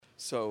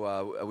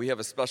We have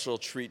a special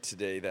treat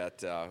today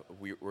that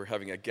we're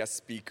having a guest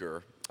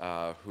speaker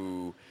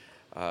who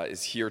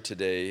is here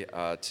today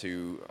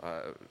to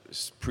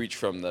preach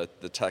from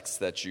the text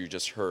that you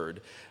just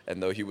heard.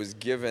 And though he was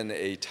given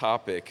a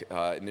topic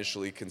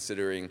initially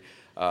considering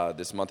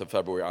this month of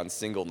February on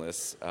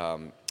singleness,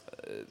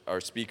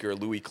 our speaker,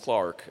 Louis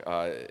Clark,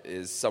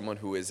 is someone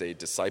who is a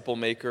disciple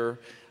maker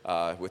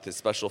with his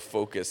special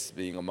focus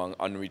being among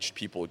unreached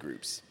people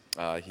groups.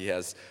 He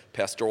has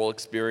pastoral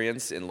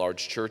experience in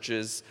large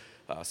churches,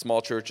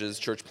 small churches,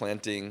 church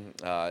planting,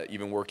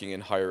 even working in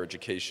higher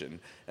education,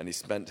 and he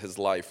spent his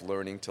life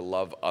learning to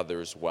love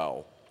others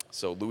well.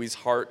 So Louis'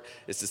 heart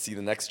is to see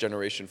the next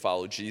generation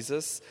follow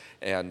Jesus,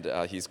 and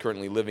he's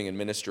currently living and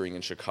ministering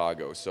in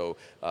Chicago. So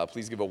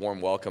please give a warm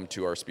welcome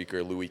to our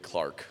speaker, Louis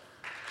Clark.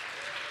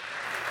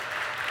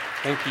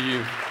 Thank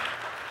you.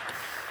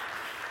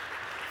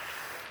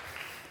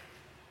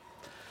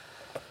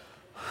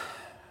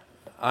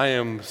 I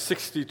am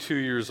 62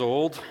 years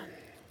old.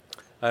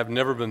 I have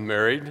never been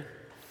married.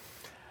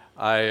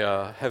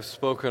 I have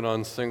spoken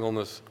on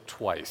singleness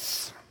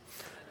twice.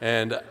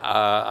 And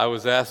I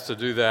was asked to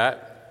do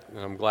that,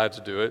 and I'm glad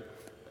to do it.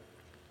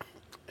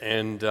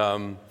 And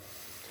a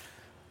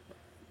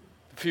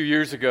few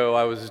years ago,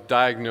 I was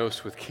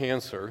diagnosed with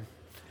cancer.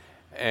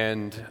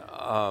 And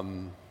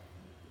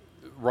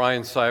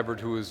Ryan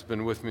Seibert, who has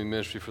been with me in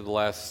ministry for the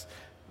last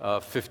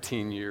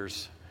 20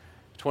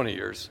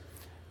 years,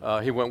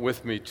 he went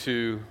with me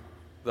to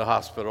the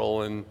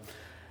hospital, and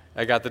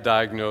I got the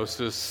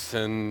diagnosis,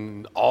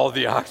 and all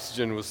the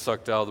oxygen was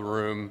sucked out of the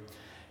room,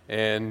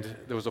 and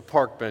there was a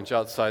park bench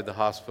outside the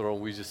hospital.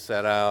 We just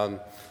sat down.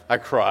 I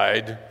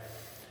cried,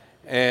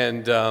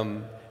 and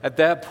at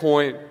that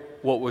point,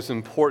 what was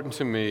important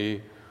to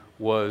me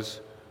was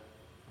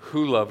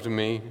who loved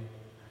me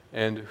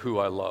and who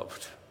I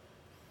loved.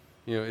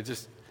 You know,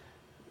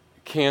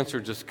 cancer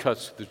just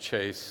cuts to the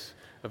chase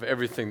of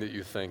everything that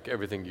you think,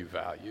 everything you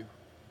value.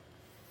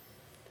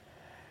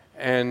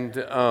 And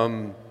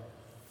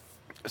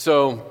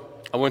so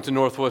I went to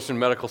Northwestern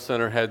Medical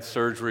Center, had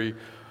surgery,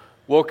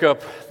 woke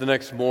up the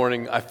next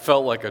morning. I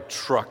felt like a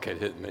truck had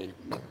hit me,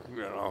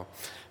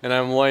 And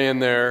I'm laying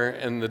there,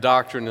 and the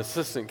doctor and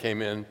assistant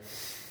came in,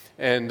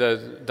 and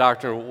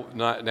Dr.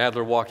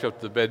 Nadler walked up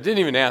to the bed, didn't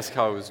even ask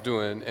how I was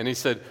doing, and he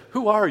said,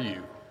 "Who are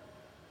you?"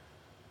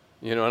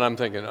 And I'm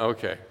thinking,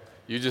 okay,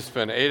 you just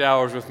spent 8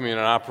 hours with me in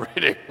an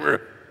operating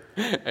room,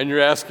 and you're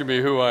asking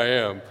me who I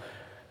am.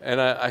 And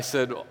I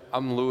said,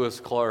 "I'm Louis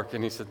Clark."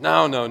 And he said,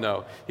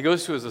 No. He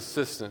goes to his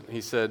assistant.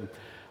 He said,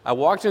 "I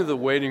walked into the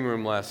waiting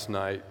room last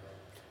night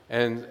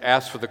and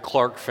asked for the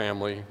Clark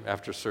family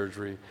after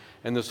surgery.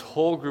 And this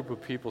whole group of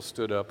people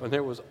stood up. And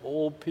there was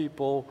old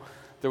people,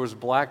 there was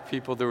black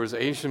people, there was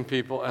Asian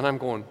people. And I'm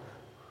going,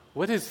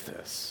 what is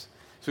this?"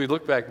 So he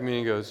looked back at me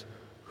and goes,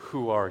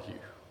 "Who are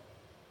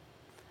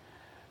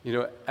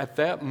you?" At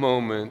that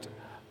moment,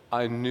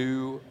 I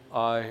knew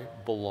I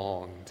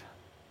belonged.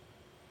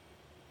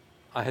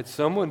 I had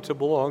someone to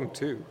belong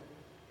to,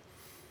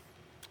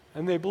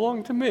 and they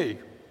belonged to me.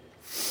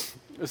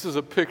 This is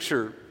a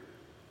picture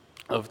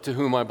of to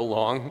whom I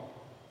belong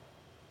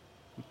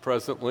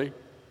presently.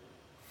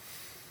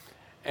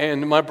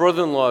 And my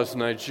brother-in-law is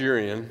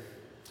Nigerian,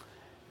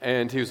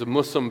 and he was a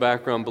Muslim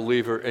background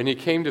believer, and he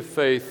came to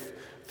faith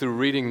through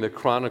reading the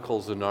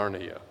Chronicles of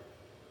Narnia.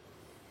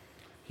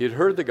 He had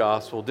heard the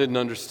gospel, didn't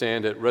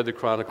understand it, read the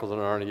Chronicles of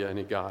Narnia, and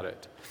he got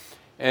it.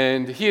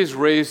 And he has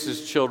raised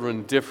his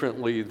children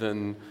differently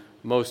than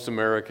most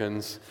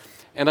Americans.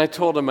 And I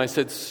told him, I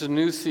said,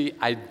 "Sanusi,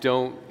 I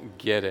don't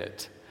get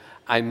it.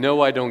 I know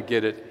I don't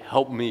get it.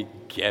 Help me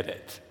get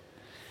it."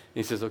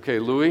 He says, "Okay,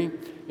 Louis,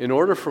 in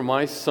order for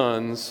my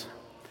sons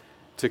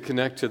to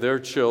connect to their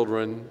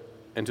children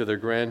and to their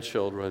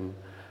grandchildren,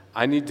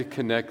 I need to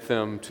connect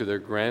them to their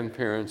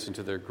grandparents and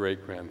to their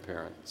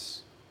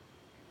great-grandparents.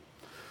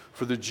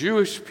 For the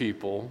Jewish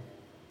people,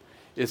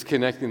 it's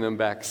connecting them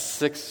back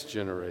 6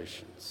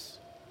 generations.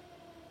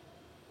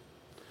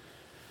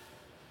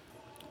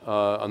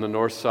 On the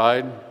north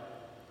side,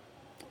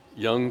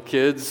 young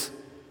kids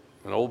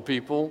and old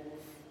people,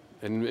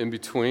 and in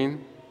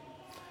between.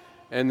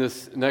 And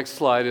this next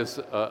slide is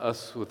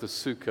us with the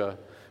sukkah,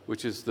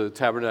 which is the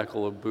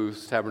tabernacle of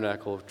booths,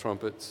 tabernacle of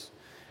trumpets.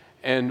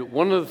 And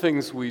one of the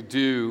things we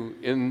do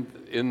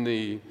in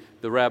the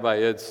Rabbi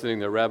Ed sitting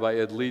there, Rabbi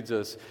Ed leads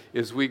us,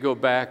 is we go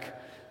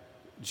back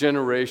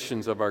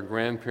generations of our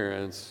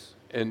grandparents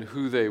and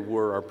who they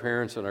were, our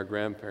parents and our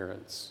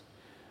grandparents,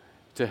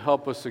 to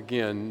help us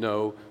again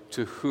know,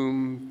 to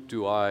whom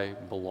do I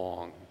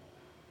belong?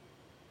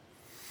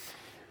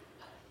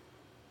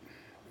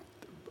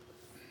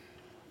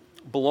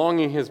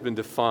 Belonging has been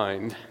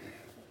defined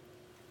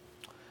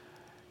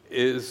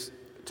is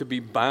to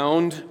be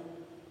bound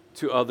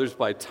to others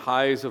by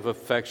ties of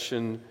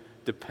affection,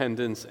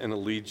 dependence, and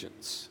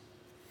allegiance.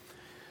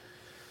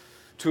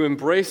 To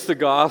embrace the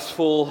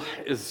gospel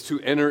is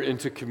to enter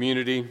into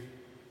community.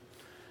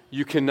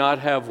 You cannot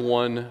have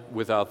one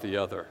without the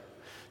other.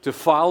 To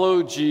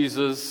follow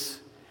Jesus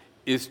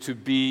is to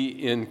be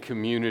in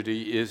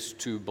community, is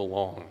to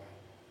belong.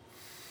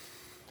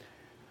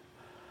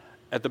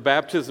 At the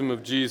baptism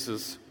of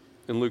Jesus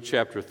in Luke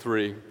chapter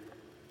 3,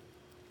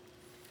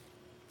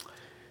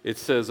 it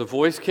says, "A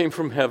voice came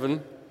from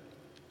heaven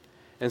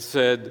and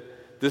said,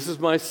 'This is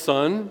my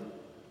Son,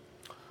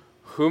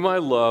 whom I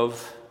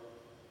love,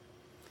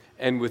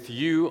 and with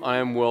you I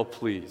am well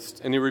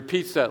pleased.'" And he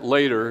repeats that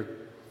later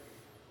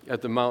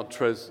at the Mount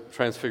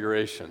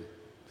Transfiguration.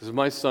 "This is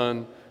my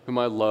Son, whom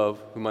I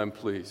love, whom I'm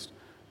pleased."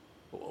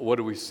 What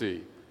do we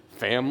see?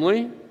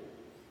 Family?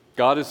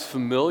 God is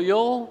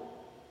familial.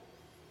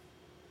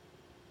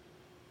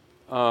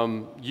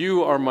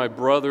 You are my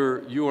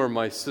brother, you are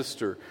my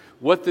sister.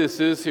 What this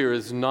is here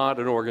is not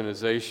an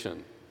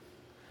organization.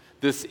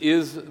 This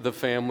is the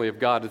family of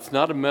God. It's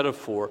not a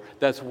metaphor.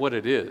 That's what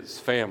it is,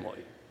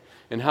 family.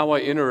 And how I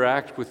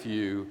interact with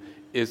you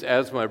is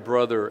as my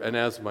brother and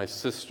as my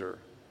sister.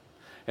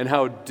 And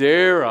how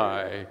dare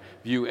I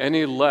view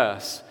any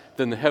less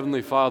than the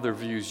Heavenly Father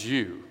views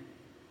you?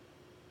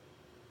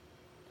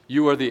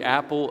 You are the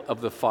apple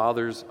of the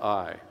Father's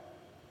eye.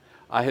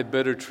 I had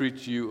better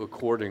treat you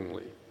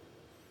accordingly.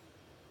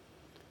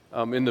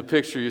 In the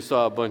picture, you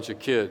saw a bunch of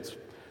kids.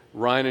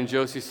 Ryan and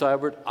Josie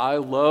Seibert. I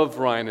love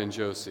Ryan and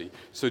Josie.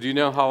 So do you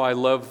know how I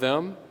love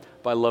them?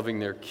 By loving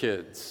their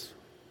kids.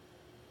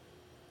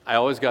 I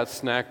always got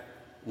snack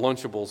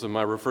Lunchables in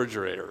my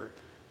refrigerator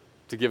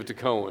to give to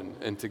Cohen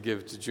and to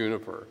give to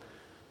Juniper,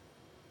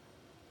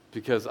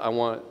 because I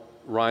want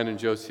Ryan and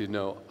Josie to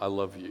know I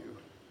love you.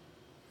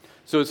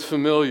 So it's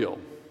familial.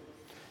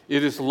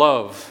 It is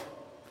love.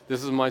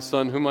 This is my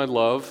Son whom I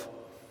love.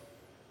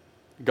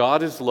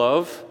 God is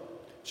love.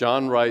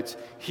 John writes,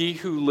 "He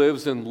who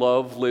lives in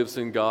love lives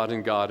in God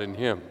and God in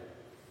him."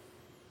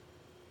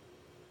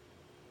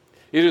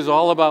 It is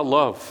all about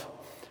love.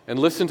 And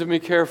listen to me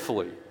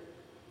carefully.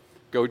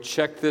 Go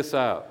check this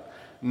out.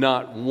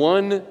 Not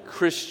one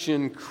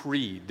Christian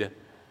creed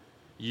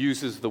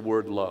uses the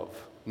word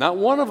love. Not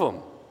one of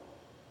them.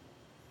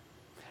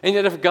 And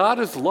yet if God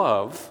is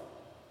love,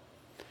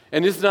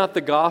 and is not the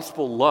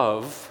gospel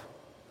love,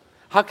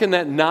 how can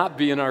that not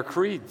be in our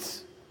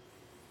creeds?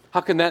 How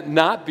can that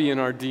not be in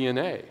our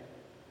DNA?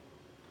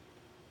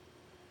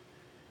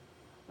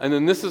 And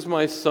then "This is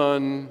my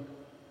Son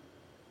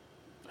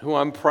who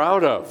I'm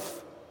proud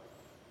of.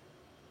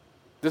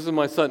 This is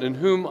my Son in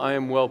whom I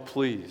am well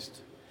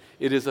pleased."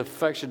 It is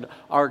affection.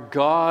 Our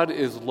God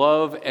is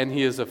love and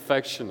he is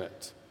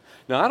affectionate.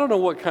 Now, I don't know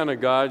what kind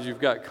of God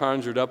you've got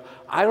conjured up.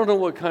 I don't know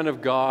what kind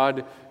of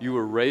God you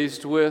were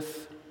raised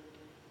with.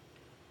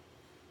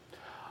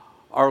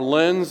 Our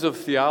lens of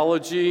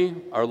theology,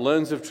 our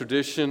lens of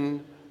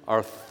tradition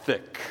are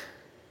thick.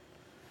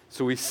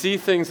 So we see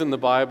things in the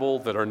Bible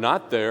that are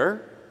not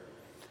there,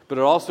 but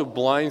it also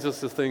blinds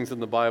us to things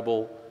in the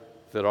Bible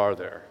that are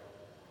there.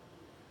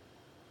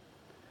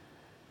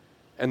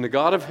 And the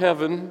God of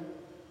heaven,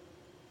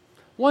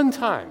 one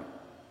time,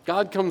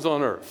 God comes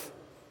on earth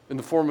in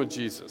the form of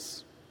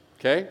Jesus,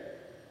 okay?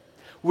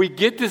 We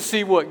get to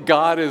see what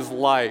God is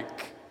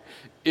like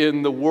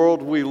in the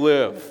world we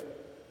live.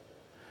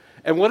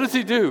 And what does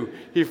he do?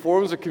 He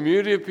forms a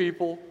community of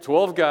people,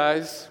 12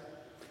 guys,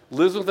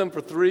 lives with them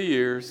for 3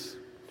 years,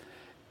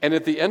 and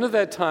at the end of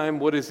that time,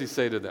 what does he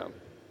say to them?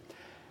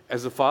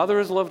 "As the Father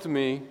has loved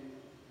me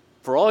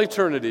for all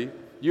eternity,"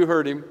 you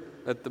heard him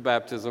at the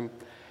baptism,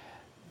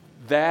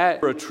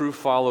 that you're a true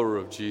follower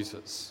of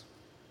Jesus,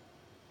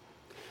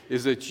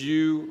 is that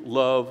you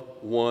love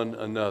one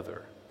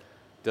another.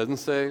 Doesn't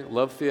say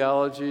love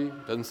theology,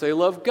 doesn't say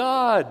love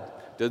God,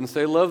 doesn't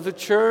say love the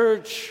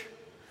church.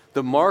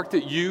 The mark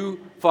that you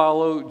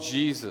follow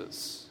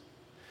Jesus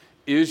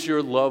is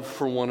your love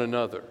for one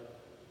another.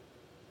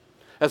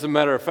 As a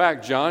matter of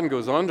fact, John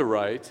goes on to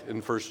write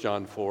in 1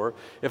 John 4,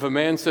 "If a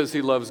man says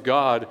he loves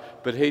God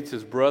but hates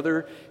his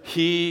brother,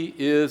 he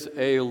is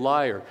a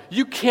liar."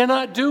 You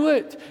cannot do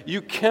it.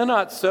 You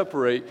cannot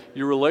separate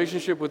your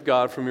relationship with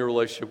God from your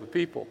relationship with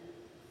people.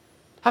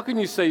 How can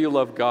you say you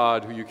love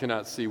God who you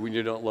cannot see when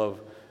you don't love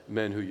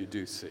men who you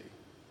do see?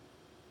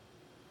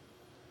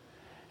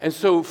 And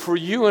so for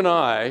you and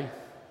I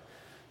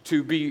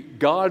to be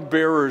God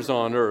bearers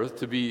on earth,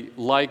 to be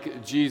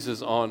like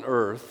Jesus on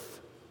earth,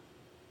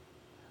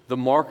 the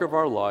mark of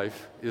our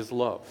life is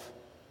love.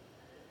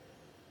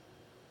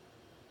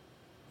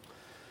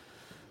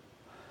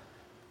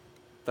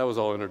 That was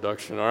all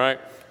introduction, all right?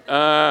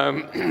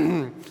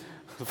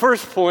 The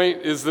first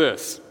point is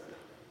this.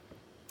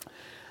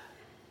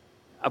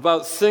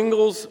 About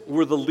singles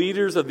were the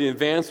leaders of the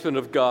advancement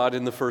of God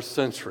in the first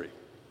century.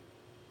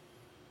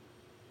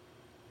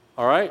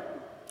 All right?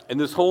 And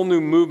this whole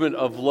new movement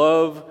of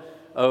love,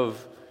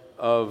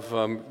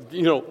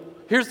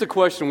 here's the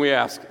question we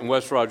ask in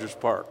West Rogers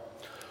Park.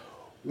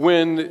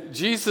 When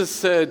Jesus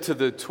said to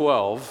the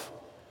 12,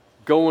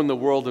 "Go in the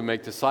world and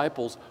make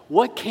disciples,"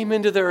 what came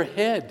into their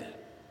head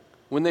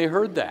when they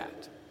heard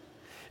that?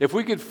 If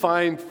we could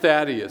find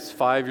Thaddeus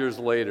 5 years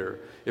later,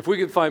 if we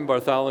could find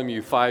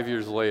Bartholomew 5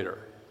 years later,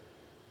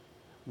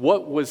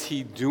 what was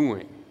he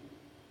doing?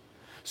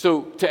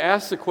 So to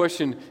ask the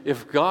question,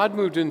 if God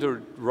moved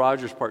into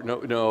Rogers Park,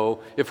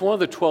 no, if one of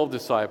the 12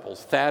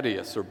 disciples,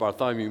 Thaddeus or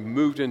Bartholomew,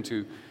 moved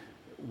into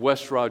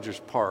West Rogers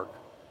Park,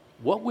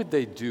 what would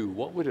they do?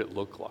 What would it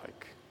look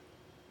like?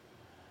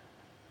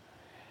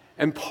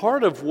 And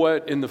part of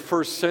what, in the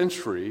first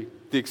century,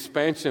 the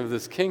expansion of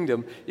this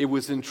kingdom, it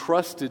was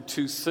entrusted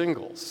to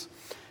singles.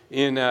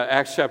 In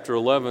Acts chapter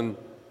 11,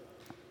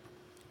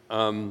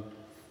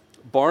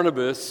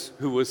 Barnabas,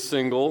 who was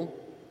single,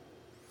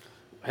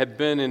 had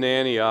been in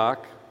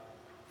Antioch.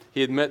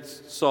 He had met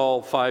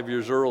Saul 5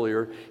 years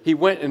earlier. He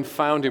went and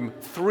found him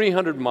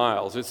 300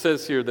 miles. It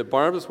says here that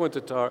Barnabas went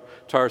to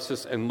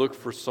Tarsus and looked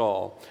for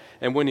Saul.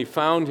 And when he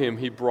found him,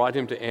 he brought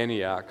him to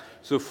Antioch.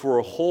 So for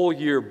a whole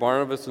year,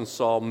 Barnabas and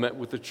Saul met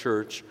with the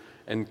church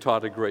and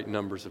taught a great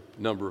number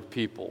of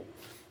people.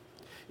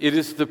 It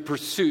is the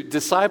pursuit.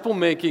 Disciple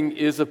making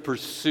is a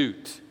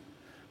pursuit.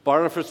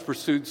 Barnabas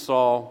pursued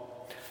Saul.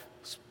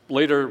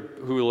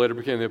 Who later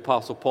became the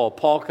Apostle Paul.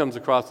 Paul comes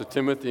across to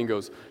Timothy and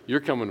goes, "You're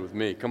coming with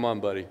me. Come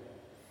on, buddy."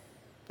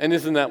 And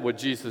isn't that what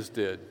Jesus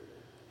did?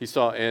 He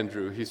saw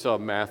Andrew. He saw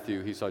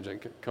Matthew. He saw John.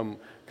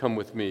 Come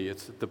with me.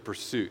 It's the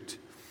pursuit.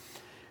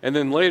 And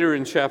then later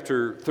in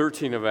chapter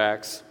 13 of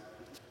Acts,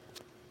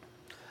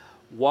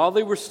 while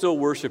they were still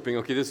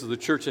worshiping, this is the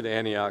church at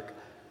Antioch,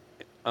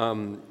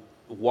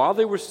 while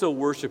they were still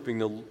worshiping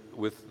the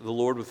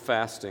Lord with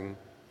fasting,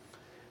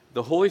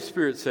 the Holy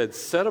Spirit said,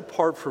 "Set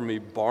apart for me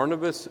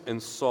Barnabas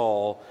and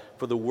Saul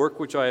for the work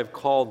which I have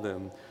called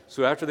them."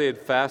 So after they had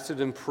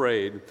fasted and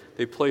prayed,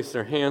 they placed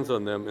their hands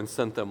on them and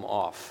sent them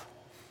off.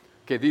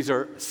 These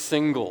are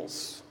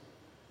singles.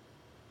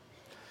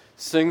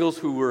 Singles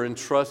who were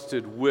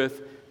entrusted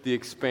with the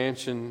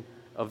expansion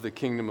of the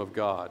kingdom of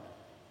God.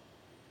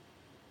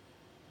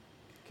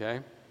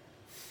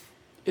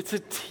 It's a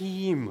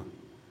team.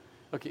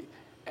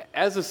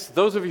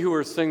 Those of you who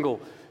are single,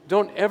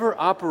 don't ever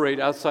operate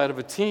outside of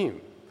a team.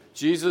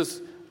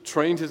 Jesus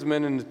trained his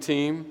men in a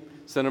team,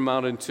 sent them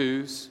out in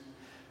twos.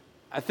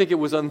 I think it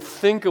was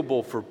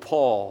unthinkable for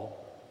Paul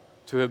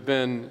to have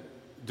been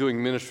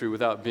doing ministry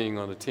without being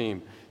on a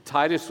team.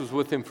 Titus was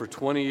with him for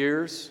 20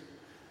 years.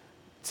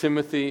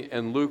 Timothy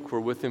and Luke were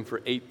with him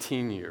for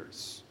 18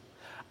 years.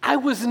 I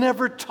was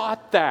never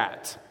taught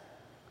that.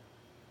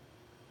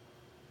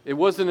 It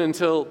wasn't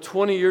until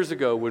 20 years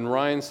ago when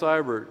Ryan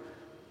Seibert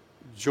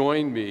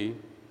joined me,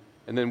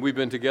 and then we've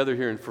been together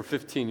here for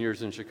 15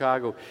 years in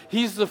Chicago.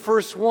 He's the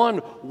first one.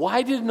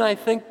 Why didn't I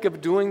think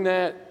of doing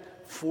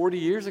that 40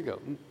 years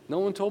ago? No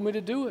one told me to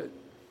do it.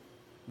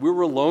 We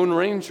were lone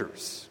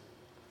rangers.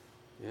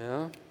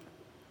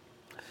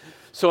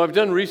 So I've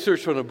done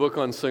research on a book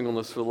on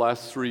singleness for the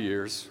last 3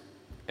 years,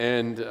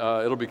 and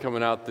it'll be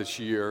coming out this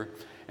year.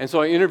 And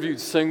so I interviewed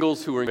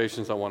singles who are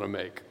innovations I want to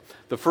make.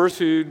 The first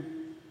two,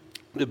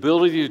 the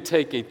ability to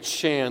take a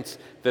chance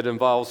that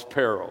involves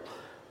peril.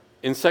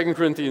 In 2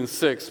 Corinthians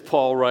 6,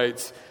 Paul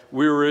writes,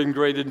 "We were in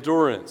great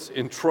endurance,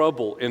 in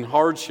trouble, in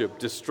hardship,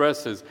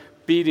 distresses,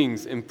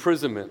 beatings,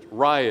 imprisonment,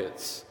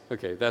 riots."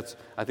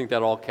 I think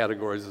that all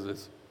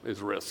categorizes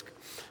as risk.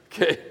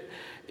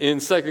 In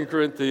 2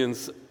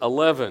 Corinthians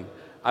 11,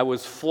 "I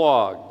was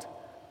flogged,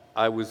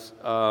 I was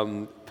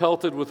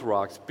pelted with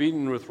rocks,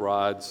 beaten with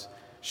rods,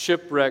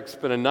 shipwrecked,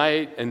 spent a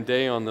night and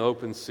day on the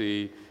open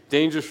sea,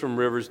 dangers from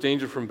rivers,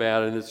 danger from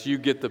bandits." You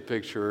get the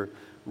picture,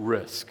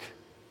 risk.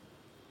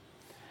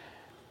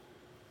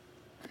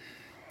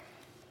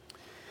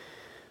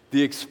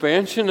 The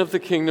expansion of the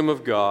kingdom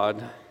of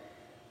God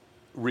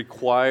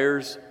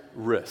requires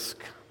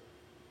risk.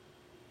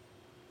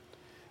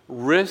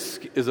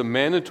 Risk is a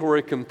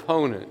mandatory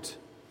component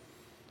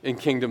in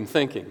kingdom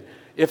thinking.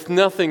 If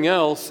nothing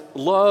else,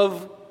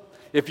 love.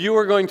 If you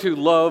are going to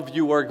love,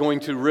 you are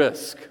going to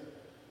risk.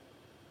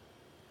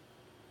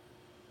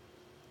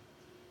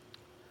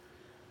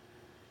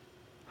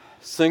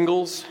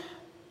 Singles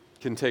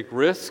can take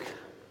risk.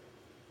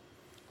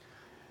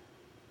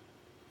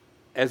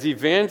 As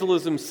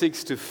evangelism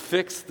seeks to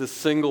fix the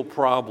single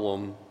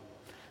problem,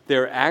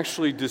 they're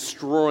actually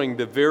destroying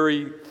the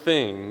very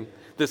thing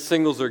that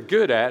singles are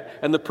good at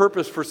and the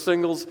purpose for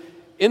singles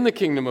in the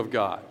kingdom of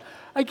God.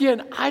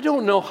 Again, I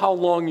don't know how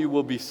long you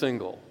will be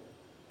single.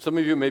 Some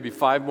of you maybe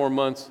 5 more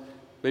months,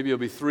 maybe it'll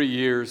be 3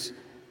 years,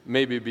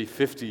 maybe it'll be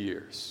 50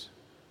 years.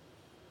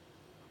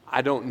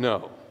 I don't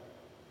know.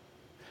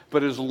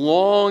 But as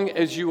long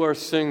as you are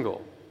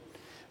single,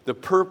 the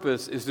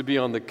purpose is to be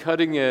on the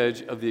cutting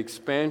edge of the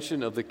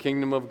expansion of the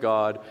kingdom of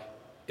God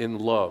in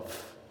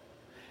love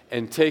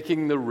and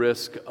taking the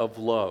risk of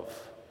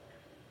love.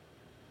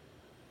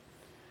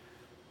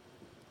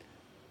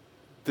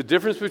 The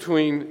difference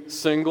between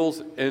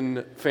singles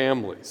and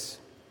families,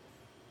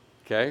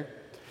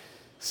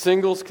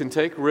 Singles can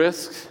take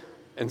risks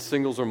and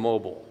singles are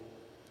mobile.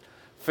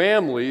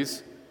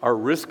 Families are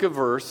risk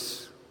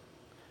averse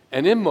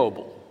and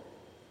immobile.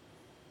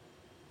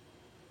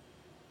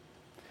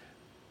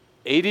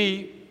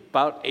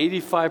 About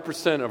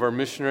 85% of our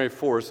missionary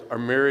force are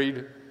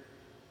married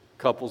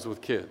couples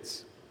with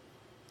kids.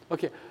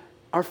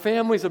 Our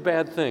family's a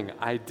bad thing.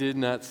 I did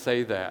not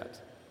say that.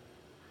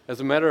 As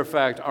a matter of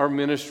fact, our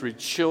ministry,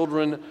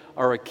 children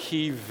are a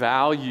key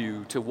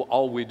value to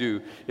all we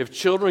do. If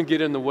children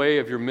get in the way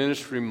of your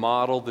ministry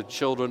model, the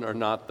children are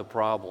not the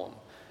problem.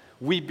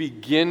 we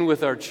begin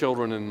with our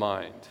children in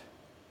mind.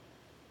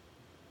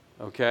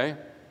 Okay?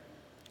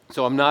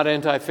 So I'm not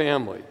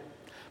anti-family.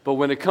 But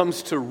when it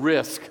comes to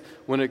risk,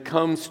 when it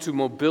comes to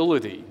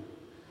mobility,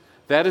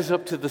 that is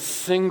up to the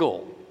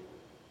single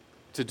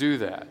to do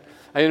that.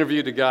 I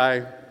interviewed a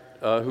guy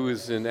who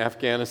is in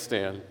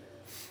Afghanistan,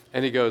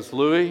 and he goes,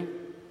 Louis,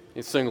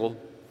 he's single,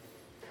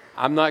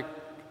 I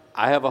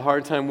have a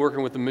hard time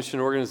working with the mission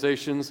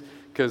organizations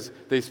because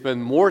they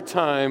spend more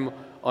time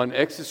on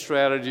exit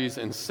strategies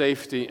and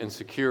safety and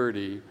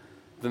security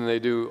than they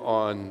do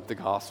on the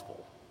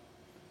gospel.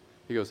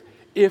 He goes,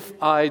 if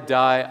I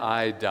die,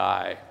 I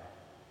die.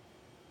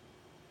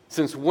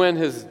 Since when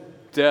has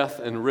death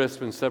and risk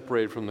been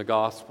separated from the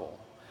gospel?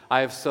 I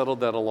have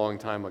settled that a long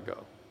time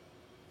ago.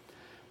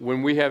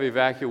 When we have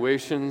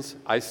evacuations,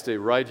 I stay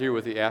right here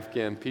with the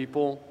Afghan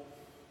people,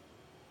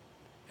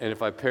 and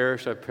if I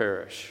perish, I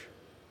perish,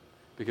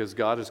 because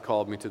God has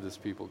called me to this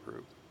people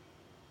group.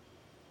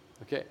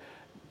 Okay?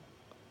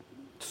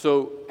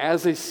 So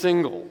as a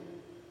single,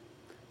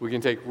 we can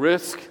take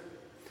risk,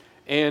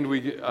 and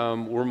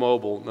we're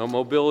mobile. Now,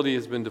 mobility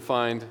has been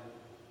defined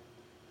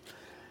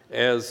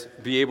as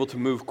be able to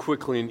move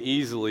quickly and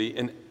easily.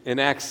 In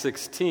Acts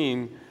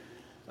 16,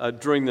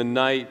 during the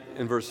night,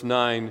 in verse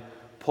 9,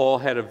 Paul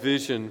had a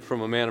vision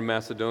from a man of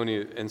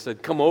Macedonia and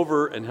said, come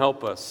over and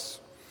help us.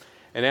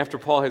 And after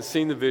Paul had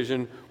seen the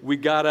vision, we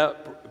got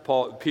up,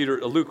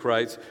 Luke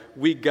writes,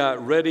 we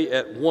got ready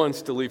at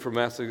once to leave for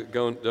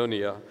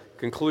Macedonia,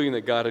 concluding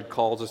that God had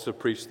called us to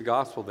preach the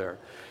gospel there.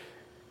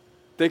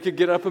 They could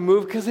get up and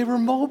move because they were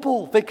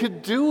mobile. They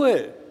could do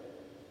it.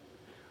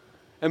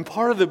 And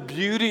part of the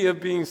beauty of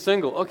being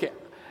single, okay,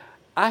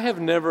 I have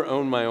never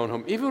owned my own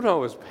home. Even when I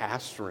was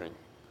pastoring,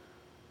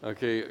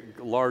 okay,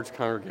 a large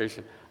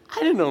congregation, I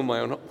didn't own my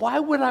own home. Why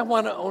would I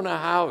want to own a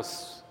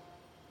house?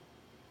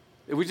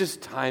 It would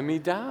just tie me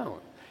down.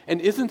 And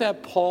isn't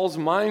that Paul's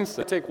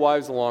mindset? Take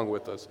wives along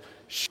with us.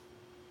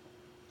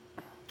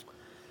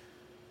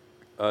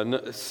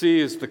 C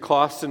is the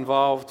cost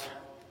involved.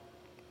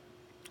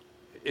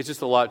 It's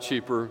just a lot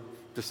cheaper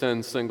to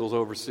send singles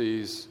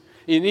overseas.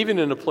 And even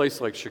in a place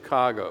like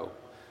Chicago,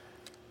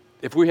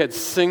 if we had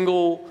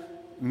single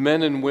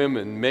men and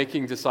women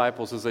making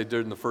disciples as they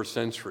did in the first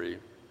century.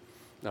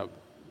 Now,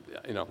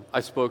 I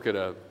spoke at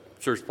a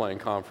church planting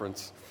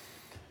conference,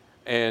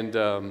 and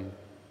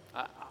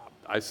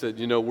I said,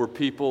 we're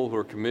people who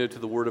are committed to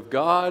the Word of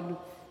God.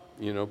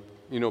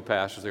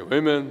 Pastors say,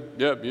 amen,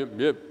 yep.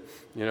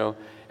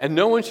 And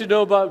no one should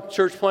know about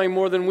church planting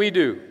more than we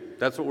do.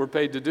 That's what we're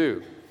paid to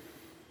do.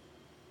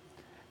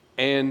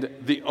 And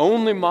the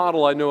only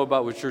model I know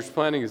about with church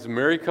planting is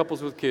married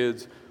couples with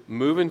kids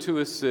move into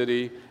a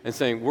city and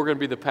saying, we're going to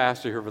be the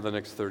pastor here for the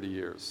next 30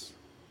 years.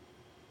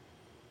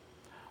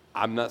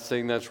 I'm not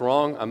saying that's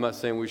wrong. I'm not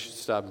saying we should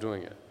stop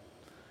doing it.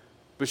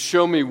 But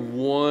show me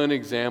one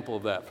example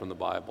of that from the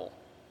Bible.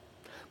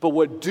 But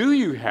what do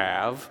you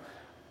have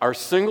are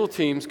single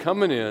teams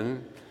coming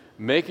in,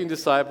 making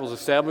disciples,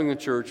 establishing the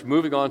church,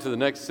 moving on to the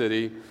next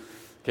city.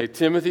 Okay,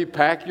 Timothy,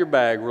 pack your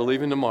bag. We're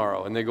leaving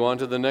tomorrow. And they go on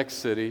to the next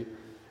city.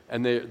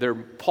 And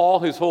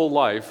Paul, his whole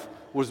life,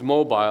 was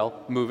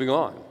mobile, moving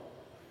on.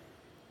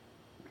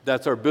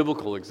 That's our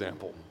biblical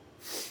example.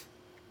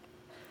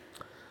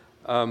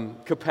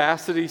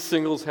 Capacity,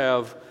 singles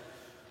have,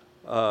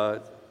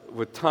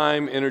 with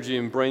time, energy,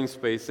 and brain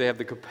space, they have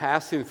the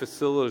capacity and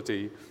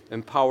facility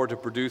and power to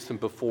produce and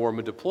perform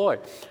and deploy.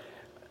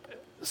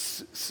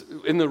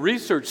 In the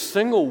research,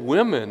 single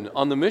women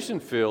on the mission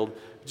field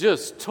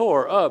just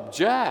tore up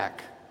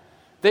Jack.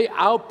 They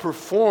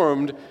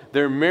outperformed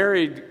their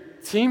married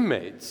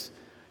teammates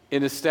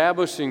in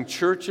establishing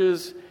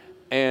churches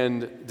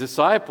and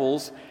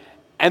disciples,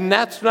 and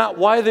that's not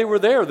why they were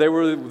there. They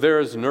were there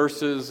as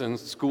nurses and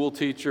school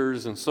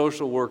teachers and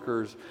social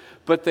workers,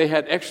 but they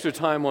had extra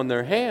time on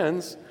their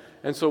hands,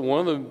 and so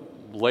one of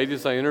the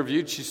ladies I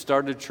interviewed, she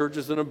started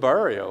churches in a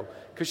barrio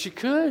because she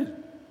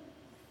could.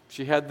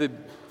 She had the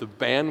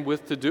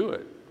bandwidth to do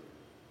it.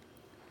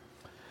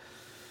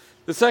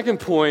 The second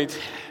point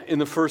in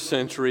the first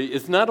century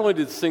is not only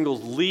did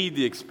singles lead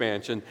the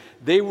expansion,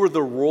 they were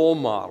the role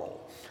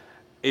model.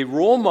 A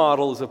role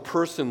model is a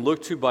person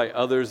looked to by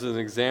others as an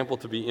example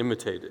to be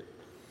imitated.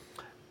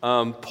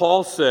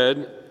 Paul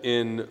said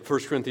in 1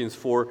 Corinthians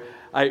 4,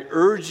 I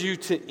urge you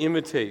to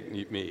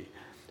imitate me.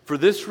 For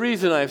this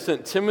reason I have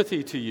sent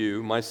Timothy to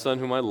you, my son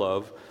whom I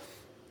love,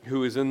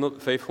 who is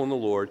faithful in the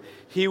Lord.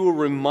 He will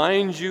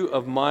remind you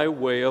of my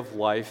way of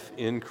life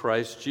in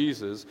Christ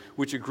Jesus,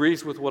 which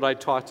agrees with what I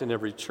taught in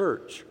every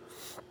church.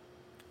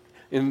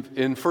 In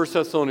 1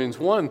 Thessalonians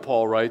 1,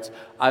 Paul writes,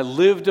 I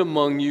lived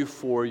among you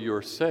for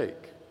your sake.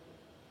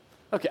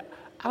 Okay,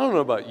 I don't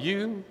know about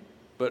you,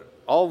 but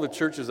all the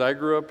churches I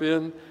grew up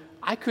in,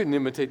 I couldn't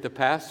imitate the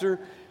pastor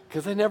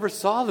because I never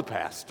saw the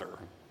pastor.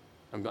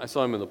 I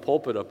saw him in the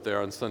pulpit up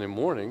there on Sunday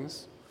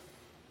mornings.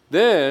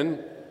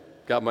 Then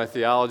got my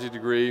theology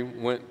degree,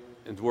 went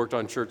and worked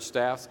on church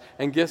staffs,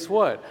 and guess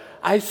what?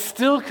 I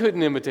still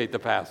couldn't imitate the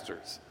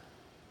pastors.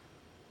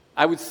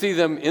 I would see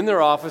them in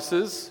their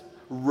offices.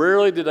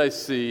 Rarely did I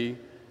see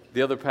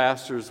the other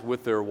pastors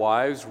with their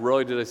wives.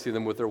 Rarely did I see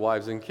them with their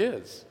wives and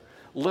kids,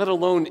 let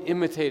alone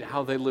imitate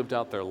how they lived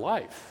out their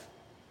life.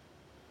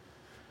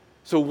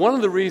 So one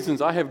of the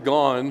reasons I have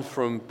gone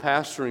from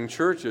pastoring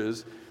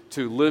churches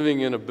to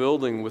living in a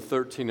building with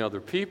 13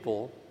 other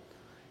people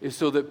is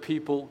so that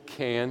people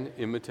can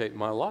imitate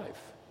my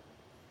life.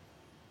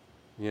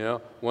 You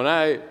know, when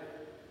I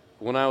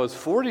was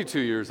 42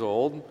 years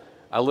old,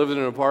 I lived in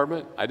an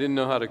apartment. I didn't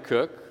know how to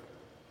cook,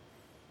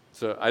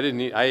 so I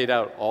ate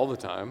out all the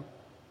time.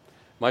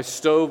 My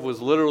stove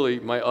was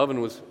my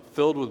oven was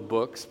filled with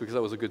books because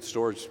that was a good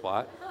storage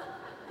spot,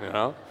 you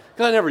know,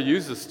 because I never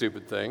used this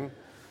stupid thing,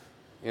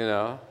 you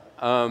know.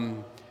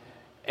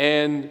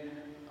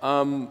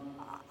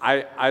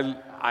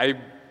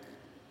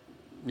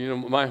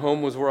 My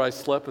home was where I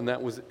slept, and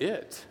that was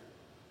it.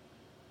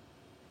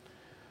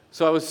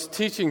 So I was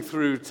teaching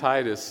through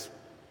Titus,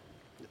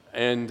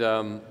 and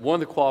one of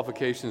the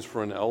qualifications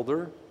for an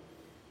elder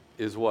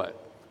is what?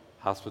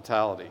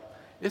 Hospitality.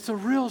 It's a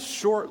real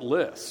short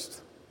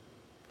list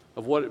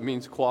of what it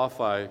means to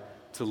qualify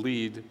to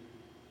lead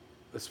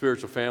a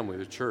spiritual family,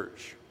 the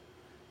church.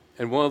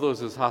 And one of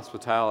those is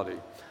hospitality.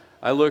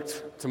 I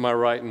looked to my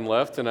right and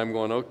left, and I'm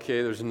going,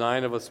 okay, there's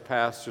 9 of us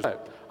pastors.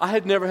 I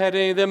had never had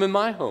any of them in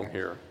my home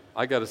here.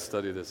 I got to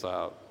study this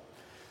out.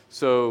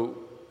 So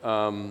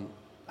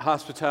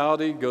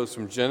hospitality goes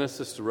from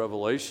Genesis to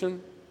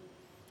Revelation.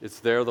 It's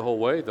there the whole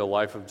way, the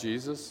life of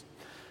Jesus.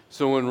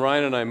 So when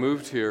Ryan and I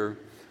moved here,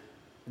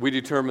 we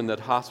determined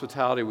that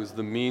hospitality was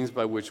the means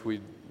by which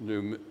we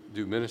do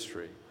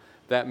ministry.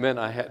 That meant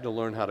I had to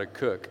learn how to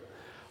cook.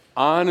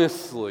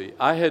 Honestly,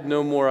 I had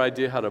no more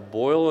idea how to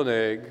boil an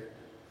egg,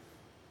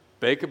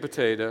 bake a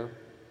potato,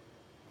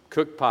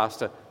 cook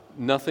pasta.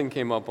 Nothing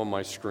came up on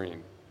my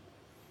screen.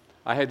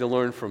 I had to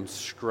learn from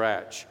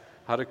scratch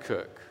how to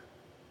cook.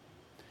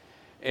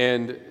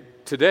 And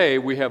today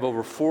we have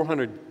over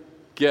 400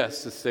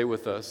 guests that stay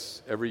with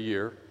us every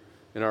year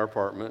in our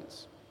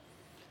apartments.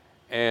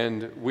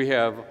 And we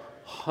have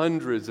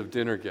hundreds of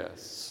dinner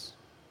guests.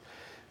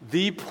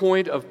 The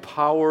point of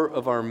power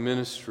of our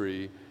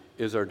ministry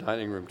is our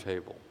dining room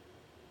table.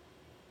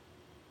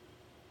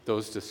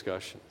 Those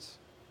discussions.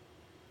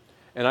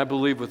 And I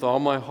believe with all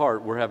my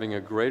heart we're having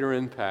a greater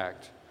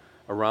impact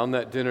around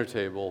that dinner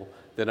table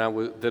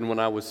than when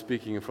I was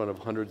speaking in front of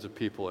hundreds of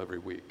people every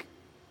week.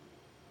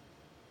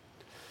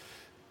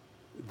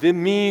 The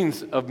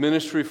means of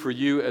ministry for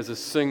you as a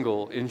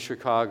single in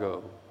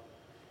Chicago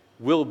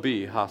will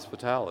be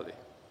hospitality.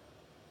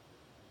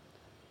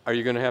 Are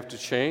you going to have to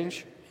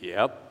change?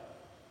 Yep.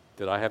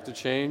 Did I have to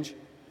change?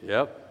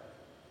 Yep.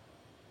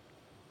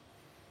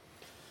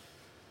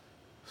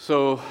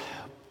 So,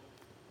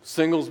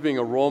 singles being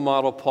a role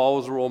model, Paul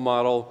was a role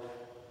model,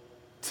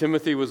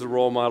 Timothy was a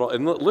role model.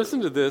 And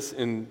listen to this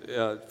in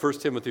 1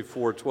 Timothy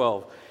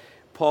 4:12.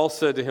 Paul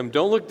said to him,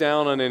 don't look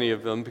down on any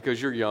of them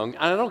because you're young.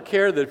 And I don't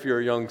care that if you're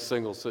a young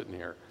single sitting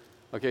here.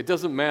 Okay, it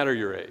doesn't matter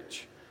your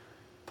age.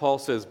 Paul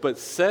says, but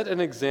set an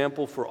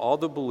example for all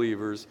the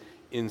believers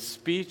in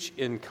speech,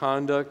 in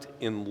conduct,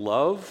 in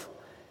love,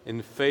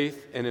 in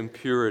faith, and in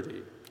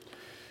purity.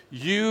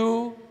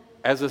 You,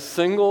 as a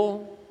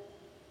single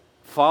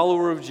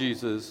follower of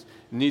Jesus,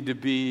 need to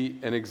be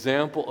an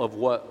example of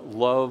what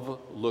love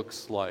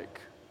looks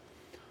like,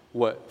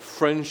 what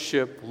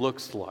friendship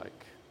looks like.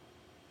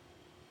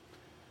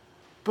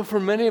 But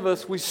for many of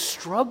us, we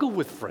struggle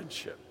with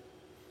friendship.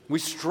 We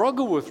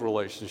struggle with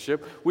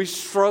relationship. We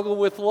struggle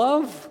with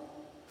love.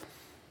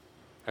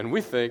 And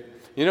we think,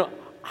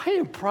 I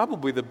am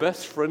probably the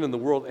best friend in the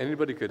world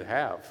anybody could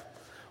have.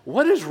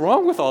 What is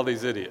wrong with all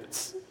these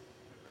idiots?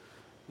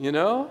 And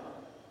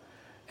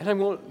I'm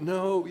going,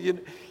 no,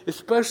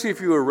 especially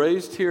if you were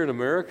raised here in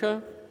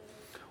America,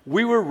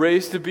 we were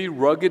raised to be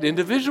rugged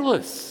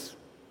individualists.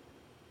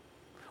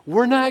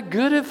 We're not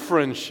good at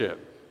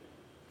friendship.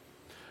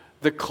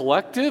 The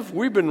collective,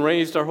 we've been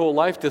raised our whole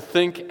life to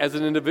think as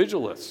an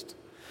individualist.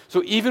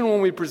 So even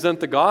when we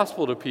present the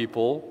gospel to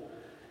people,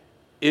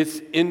 it's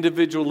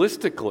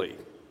individualistically.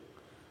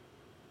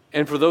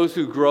 And for those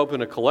who grow up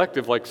in a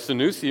collective, like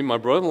Sanusi, my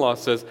brother-in-law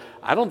says,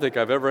 I don't think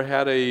I've ever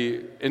had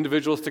a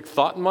individualistic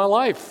thought in my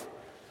life.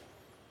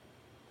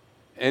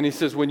 And he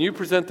says, when you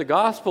present the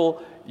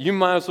gospel, you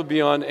might as well be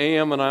on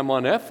AM and I'm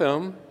on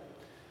FM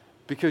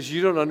because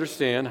you don't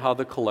understand how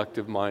the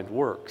collective mind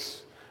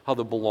works, how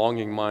the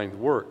belonging mind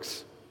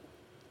works.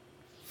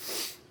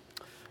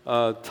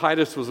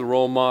 Titus was a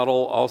role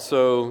model.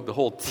 Also, the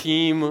whole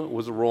team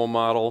was a role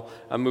model.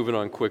 I'm moving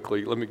on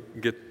quickly. Let me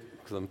get,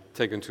 because I'm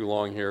taking too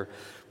long here.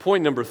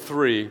 Point number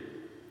 3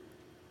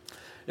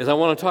 is I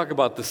want to talk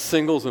about the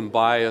singles and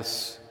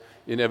bias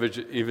in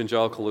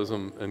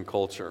evangelicalism and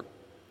culture.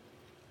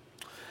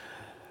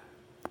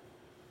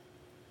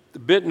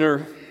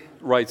 Bittner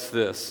writes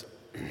this: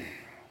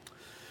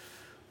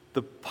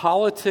 the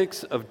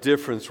politics of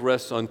difference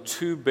rests on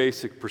 2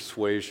 basic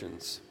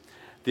persuasions.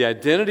 The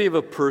identity of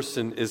a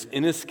person is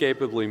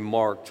inescapably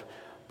marked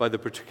by the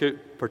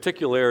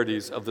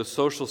particularities of the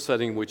social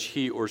setting in which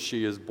he or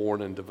she is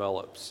born and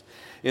develops.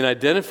 In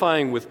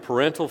identifying with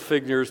parental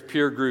figures,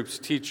 peer groups,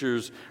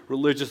 teachers,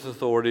 religious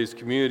authorities,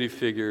 community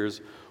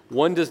figures,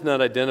 one does not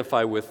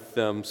identify with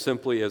them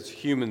simply as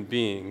human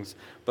beings,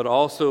 but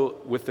also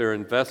with their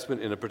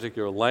investment in a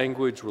particular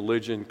language,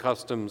 religion,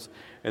 customs,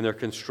 and their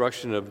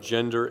construction of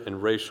gender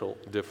and racial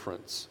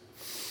difference.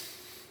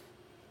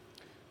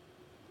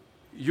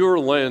 Your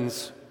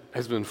lens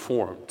has been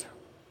formed.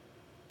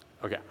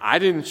 Okay, I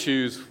didn't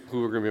choose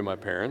who were going to be my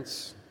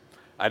parents.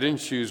 I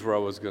didn't choose where I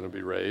was going to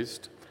be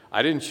raised.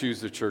 I didn't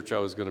choose the church I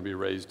was going to be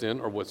raised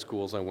in or what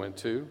schools I went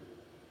to.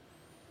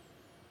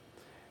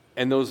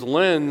 And those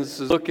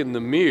lenses look in the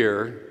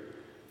mirror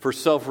for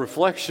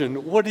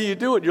self-reflection. What are you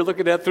doing? You're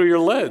looking at through your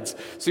lens.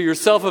 So your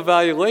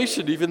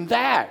self-evaluation, even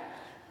that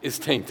is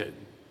tainted.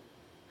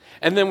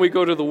 And then we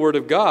go to the Word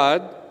of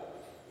God,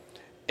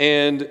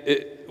 and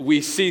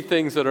we see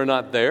things that are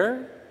not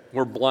there.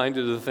 We're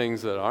blinded to the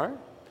things that are.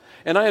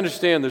 And I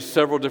understand there's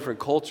several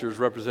different cultures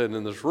represented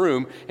in this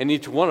room, and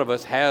each one of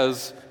us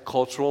has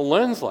cultural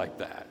lens like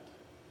that.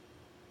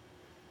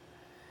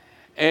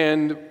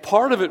 And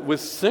part of it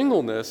with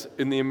singleness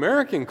in the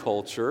American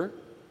culture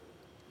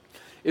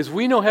is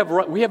we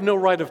have no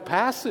rite of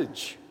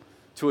passage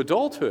to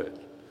adulthood.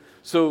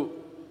 So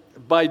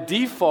by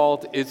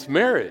default, it's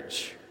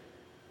marriage.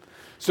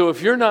 So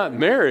if you're not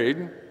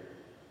married,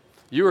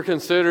 you are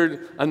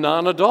considered a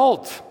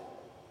non-adult.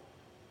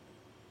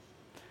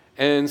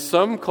 And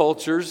some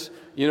cultures,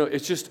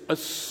 it's just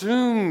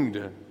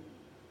assumed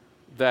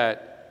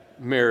that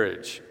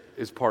marriage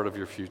is part of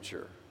your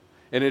future.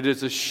 And it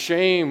is a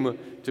shame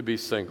to be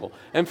single.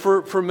 And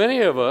for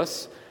many of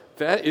us,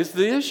 that is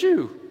the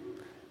issue,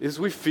 is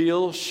we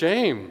feel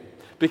shame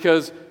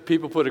because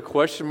people put a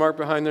question mark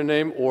behind their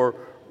name, or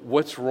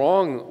what's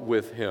wrong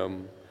with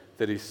him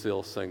that he's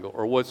still single,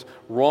 or what's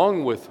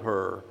wrong with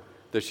her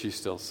that she's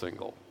still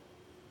single.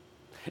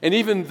 And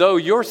even though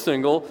you're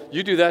single,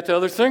 you do that to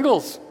other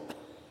singles.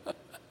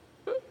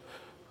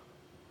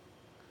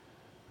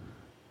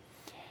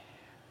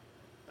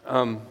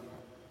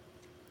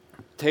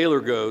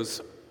 Taylor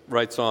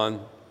writes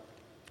on,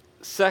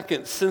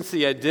 second, since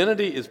the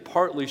identity is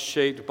partly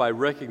shaped by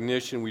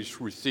recognition we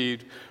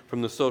received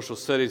from the social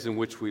settings in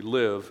which we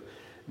live,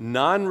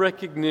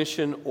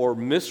 non-recognition or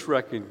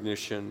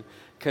misrecognition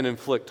can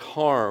inflict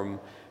harm,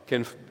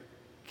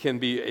 can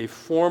be a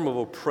form of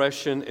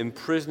oppression,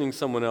 imprisoning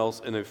someone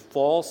else in a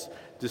false,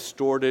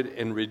 distorted,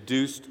 and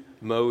reduced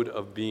mode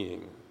of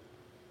being.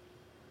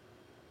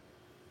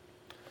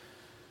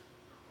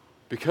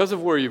 Because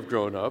of where you've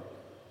grown up,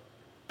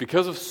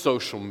 because of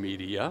social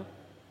media,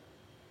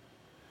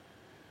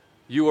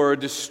 you are a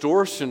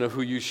distortion of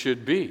who you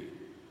should be.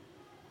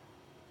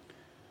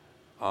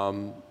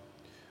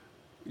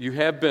 You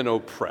have been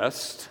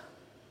oppressed.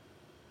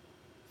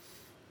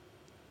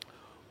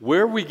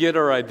 Where we get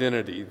our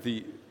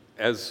identity,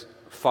 as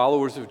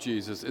followers of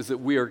Jesus, is that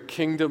we are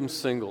kingdom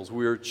singles.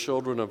 We are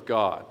children of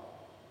God.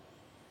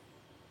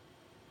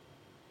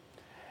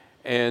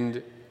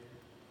 And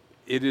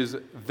it is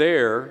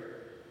there,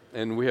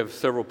 and we have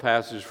several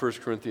passages, 1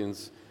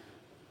 Corinthians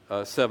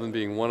 7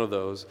 being one of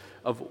those,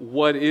 of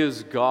what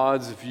is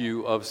God's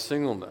view of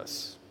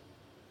singleness.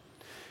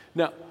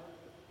 Now,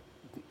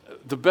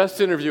 the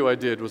best interview I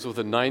did was with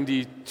a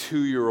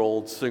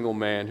 92-year-old single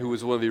man who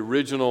was one of the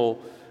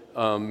original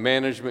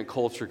management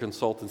culture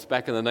consultants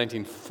back in the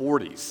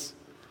 1940s,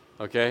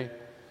 okay?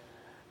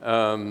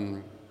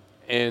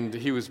 And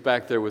he was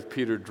back there with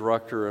Peter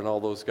Drucker and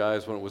all those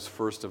guys when it was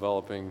first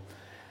developing.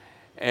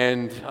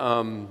 And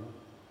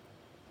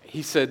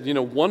he said,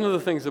 one of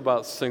the things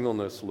about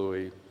singleness,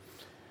 Louis,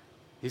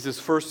 he says,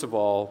 first of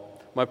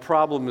all, my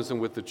problem isn't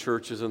with the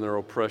churches and their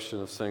oppression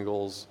of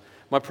singles.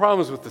 My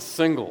problem is with the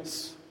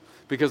singles,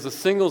 because the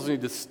singles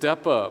need to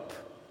step up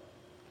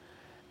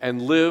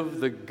and live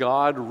the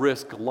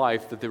God-risk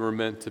life that they were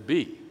meant to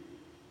be.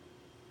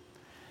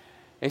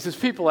 And he says,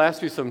 people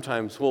ask me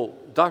sometimes, well,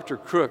 Dr.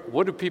 Crook,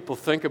 what do people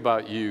think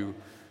about you,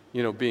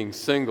 being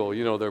single?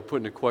 They're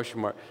putting a question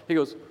mark. He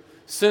goes,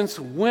 since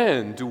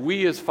when do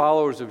we as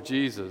followers of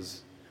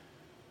Jesus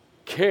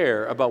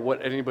care about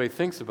what anybody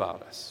thinks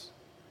about us?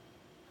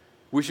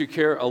 We should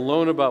care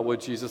alone about what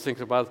Jesus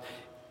thinks about us.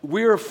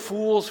 We are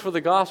fools for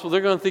the gospel.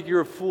 They're going to think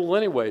you're a fool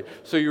anyway.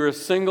 So you're a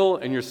single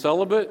and you're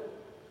celibate?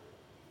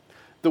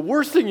 The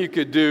worst thing you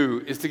could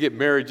do is to get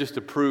married just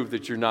to prove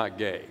that you're not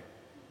gay.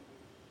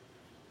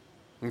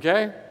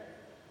 Okay?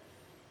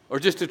 Or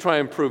just to try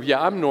and prove, yeah,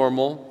 I'm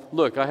normal.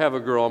 Look, I have a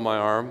girl on my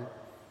arm.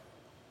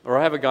 Or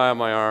I have a guy on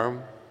my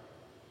arm.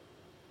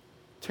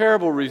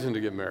 Terrible reason to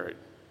get married.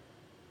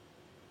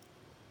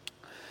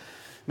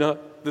 Now,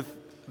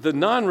 the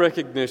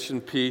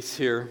non-recognition piece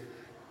here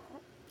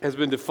has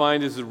been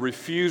defined as a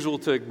refusal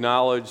to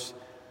acknowledge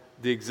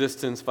the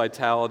existence,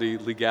 vitality,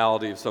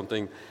 legality of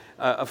something.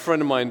 A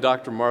friend of mine,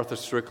 Dr. Martha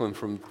Strickland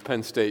from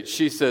Penn State,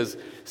 she says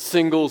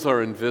singles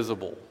are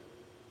invisible.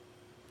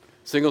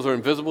 Singles are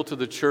invisible to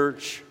the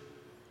church.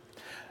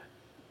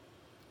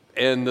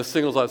 and the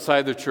singles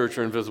outside the church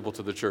are invisible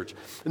to the church.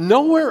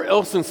 Nowhere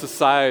else in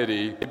society,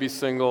 you may be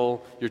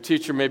single, your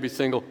teacher may be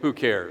single, who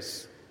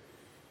cares?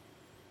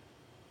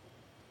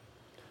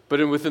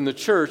 But within the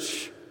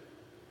church,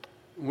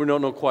 we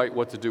don't know quite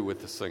what to do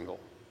with the single.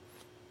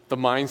 The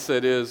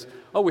mindset is,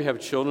 we have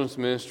children's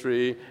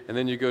ministry, and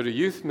then you go to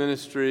youth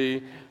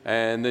ministry,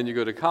 and then you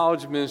go to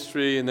college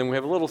ministry, and then we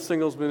have a little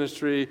singles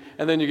ministry,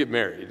 and then you get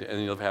married, and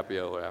you live happy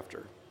ever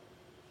after.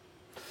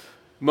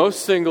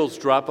 Most singles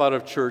drop out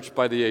of church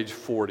by the age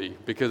 40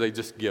 because they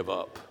just give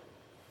up.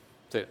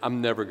 Say, I'm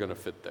never going to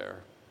fit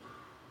there.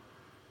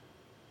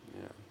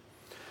 Yeah.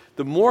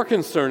 The more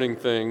concerning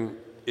thing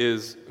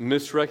is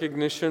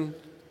misrecognition.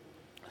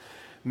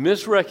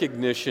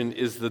 Misrecognition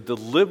is the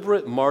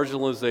deliberate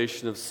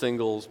marginalization of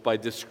singles by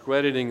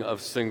discrediting of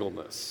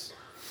singleness.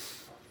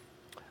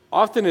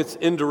 Often it's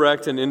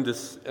indirect and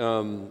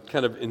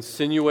kind of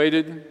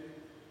insinuated,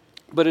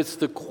 but it's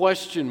the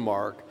question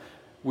mark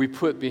we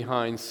put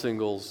behind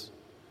singles'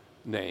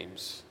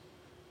 names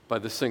by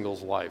the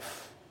singles'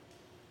 life.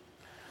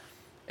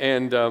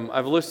 And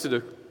I've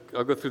listed,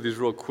 I'll go through these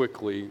real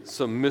quickly,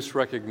 some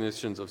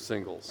misrecognitions of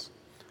singles.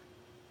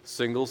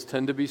 Singles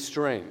tend to be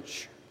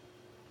strange.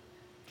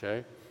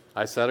 Okay?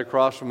 I sat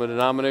across from a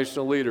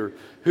denominational leader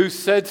who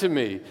said to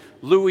me,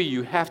 Louis,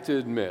 you have to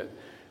admit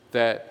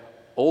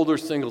that older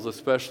singles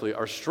especially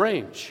are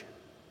strange.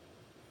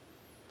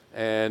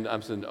 And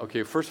I'm saying,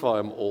 okay, first of all,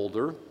 I'm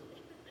older.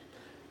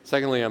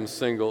 Secondly, I'm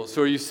single.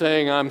 So are you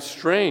saying I'm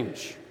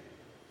strange?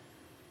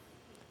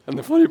 And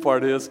the funny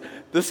part is,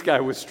 this guy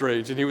was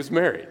strange and he was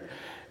married.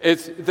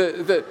 It's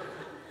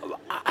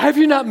have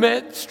you not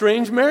met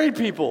strange married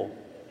people?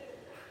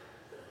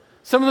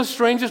 Some of the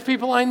strangest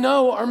people I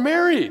know are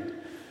married.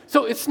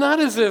 So it's not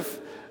as if,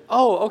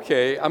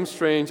 okay, I'm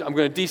strange, I'm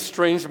going to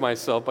de-strange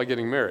myself by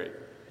getting married.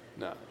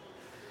 No.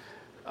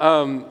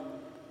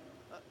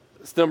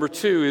 Number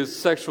two is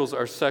sexuals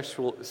are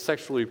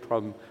sexually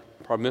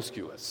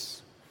promiscuous.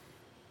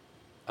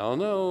 I don't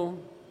know.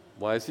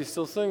 Why is he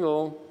still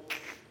single?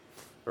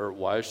 Or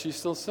why is she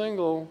still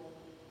single?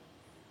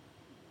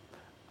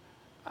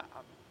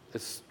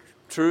 It's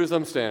true as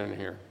I'm standing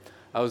here.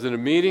 I was in a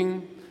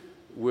meeting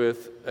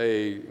with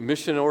a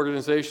mission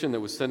organization that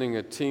was sending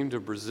a team to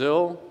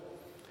Brazil,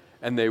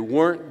 and they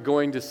weren't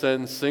going to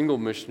send single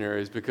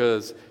missionaries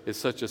because it's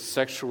such a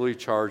sexually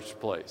charged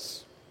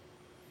place.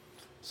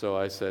 So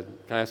I said,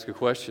 can I ask a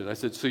question? I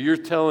said, so you're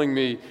telling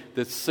me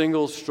that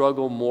singles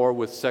struggle more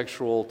with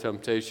sexual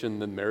temptation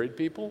than married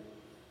people?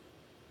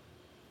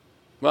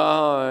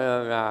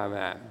 Well,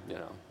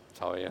 that's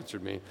how he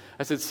answered me.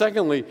 I said,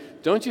 secondly,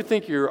 don't you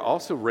think you're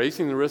also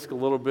raising the risk a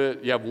little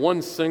bit? You have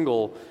one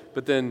single,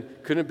 but then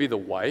couldn't it be the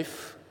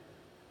wife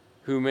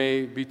who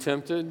may be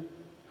tempted?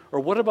 Or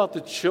what about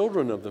the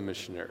children of the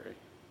missionary?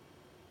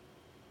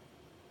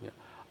 Yeah.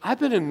 I've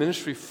been in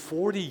ministry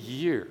 40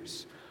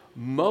 years.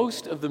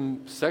 Most of the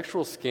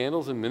sexual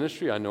scandals in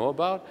ministry I know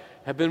about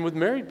have been with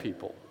married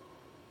people.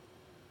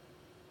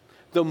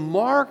 The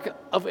mark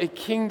of a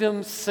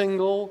kingdom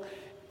single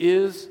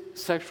is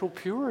sexual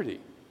purity,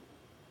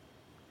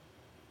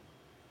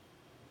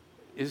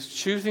 is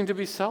choosing to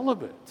be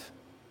celibate.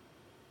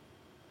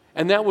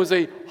 And that was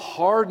a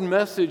hard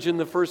message in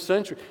the first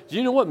century. Do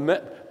you know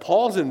what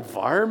Paul's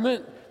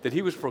environment that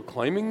he was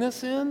proclaiming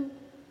this in?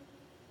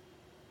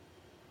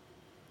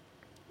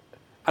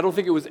 I don't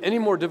think it was any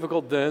more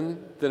difficult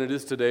then than it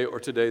is today, or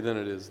today than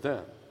it is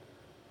then.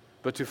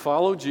 But to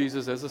follow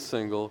Jesus as a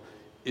single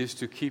is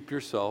to keep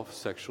yourself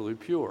sexually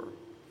pure.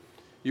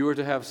 You are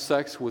to have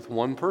sex with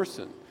one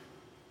person,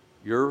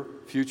 your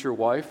future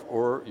wife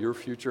or your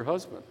future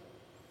husband.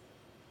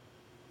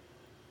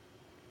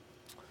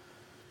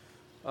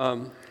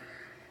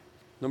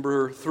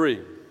 Number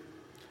 3,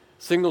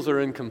 singles are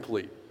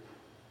incomplete.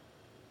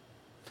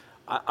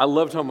 I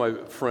loved how my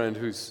friend,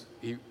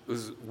 he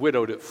was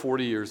widowed at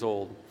 40 years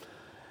old,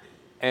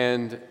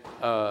 and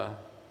he's a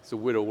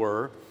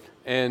widower,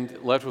 and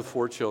left with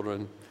 4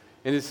 children.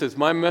 And he says,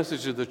 my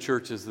message to the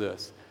church is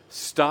this: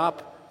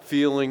 stop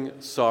feeling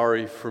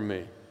sorry for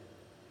me.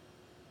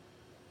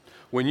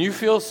 When you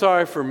feel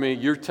sorry for me,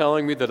 you're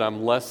telling me that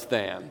I'm less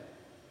than.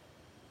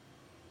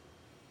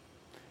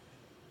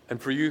 And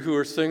for you who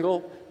are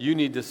single, you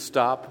need to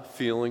stop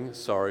feeling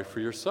sorry for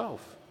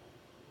yourself.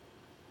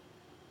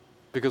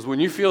 Because when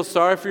you feel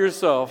sorry for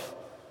yourself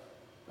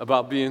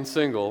about being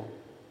single,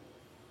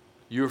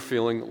 you're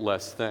feeling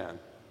less than.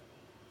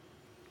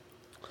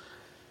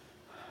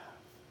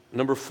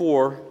 Number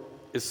 4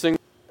 is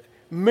single.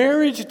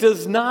 Marriage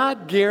does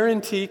not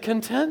guarantee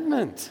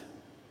contentment.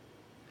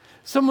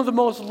 Some of the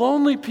most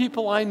lonely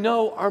people I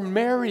know are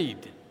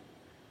married.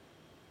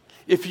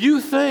 If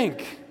you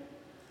think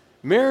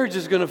marriage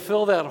is going to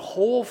fill that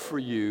hole for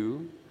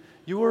you,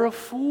 you are a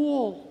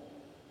fool.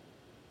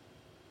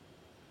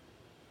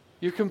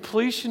 Your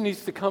completion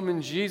needs to come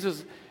in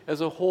Jesus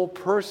as a whole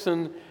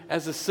person,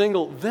 as a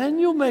single. Then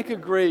you'll make a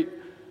great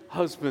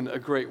husband, a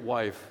great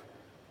wife.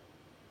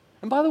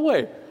 And by the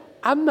way,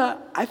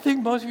 I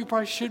think most of you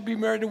probably should be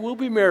married and will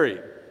be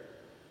married.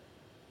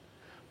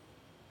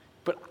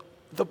 But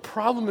the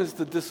problem is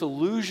the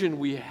disillusion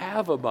we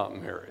have about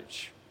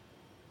marriage.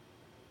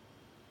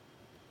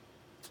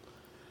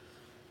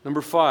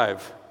 Number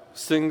 5,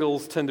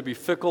 singles tend to be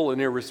fickle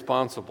and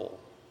irresponsible.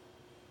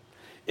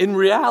 In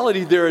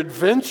reality, they're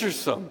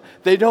adventuresome.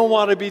 They don't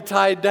want to be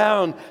tied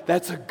down.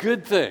 That's a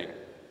good thing.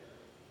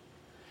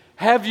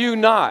 Have you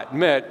not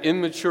met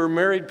immature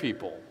married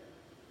people?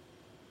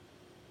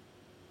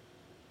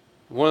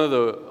 One of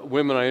the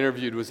women I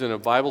interviewed was in a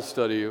Bible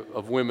study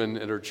of women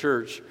at her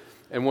church,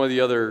 and one of the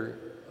other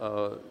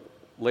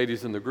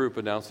ladies in the group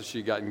announced that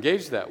she got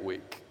engaged that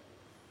week.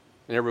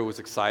 And everybody was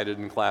excited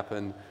and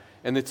clapping.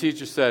 And the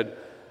teacher said,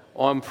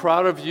 "Oh, I'm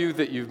proud of you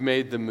that you've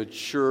made the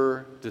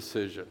mature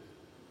decision."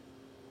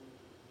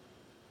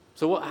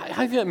 So how do you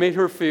think that made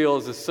her feel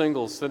as a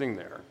single sitting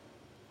there?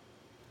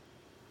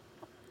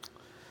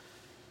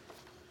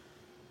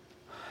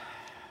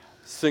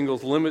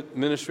 Singles limit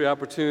ministry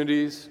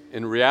opportunities.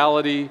 In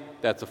reality,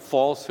 that's a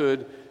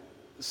falsehood.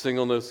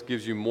 Singleness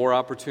gives you more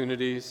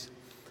opportunities.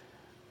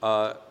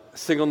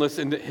 Singleness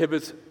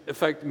inhibits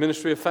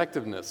ministry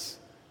effectiveness.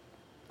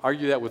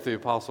 Argue that with the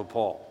Apostle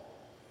Paul.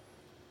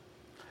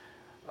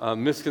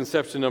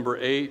 Misconception number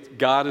 8,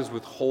 God is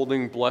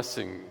withholding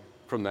blessing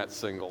from that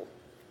single.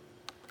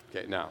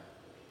 Okay, now,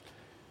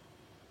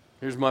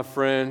 here's my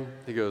friend.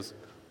 He goes,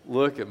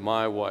 "Look at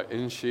my wife.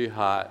 Isn't she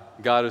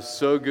hot? God is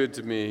so good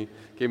to me.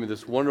 Gave me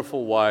this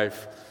wonderful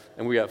wife,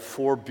 and we got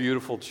 4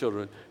 beautiful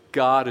children.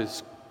 God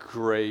is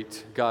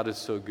great. God is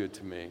so good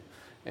to me."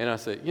 And I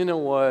said, "You know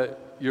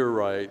what? You're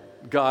right.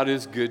 God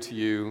is good to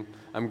you.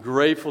 I'm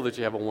grateful that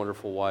you have a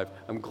wonderful wife.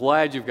 I'm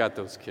glad you've got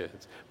those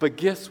kids. But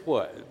guess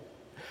what?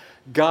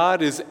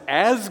 God is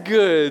as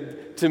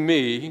good to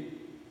me.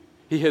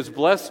 He has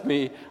blessed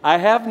me. I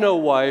have no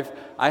wife.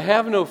 I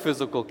have no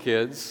physical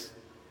kids,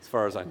 as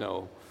far as I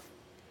know.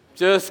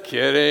 Just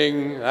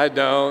kidding. I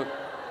don't.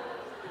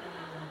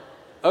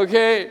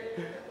 Okay?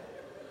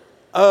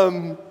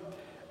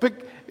 But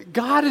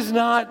God is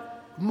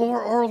not more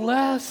or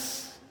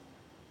less.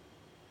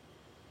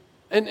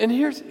 And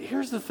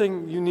here's the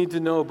thing you need to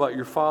know about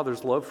your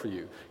Father's love for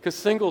you. Because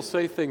singles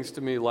say things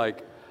to me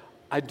like,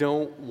 "I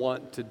don't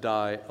want to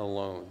die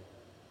alone."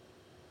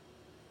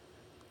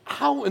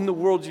 How in the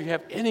world do you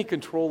have any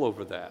control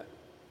over that?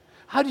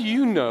 How do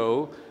you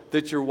know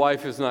that your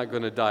wife is not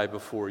going to die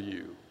before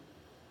you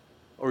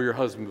or your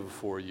husband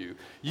before you?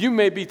 You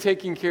may be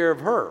taking care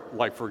of her.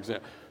 Like, for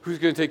example, who's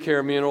going to take care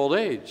of me in old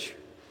age?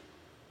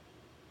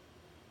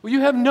 Well,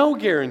 you have no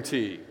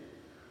guarantee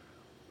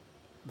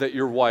that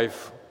your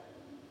wife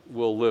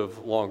will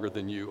live longer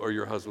than you or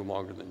your husband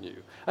longer than you.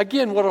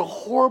 Again, what a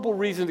horrible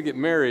reason to get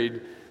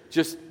married,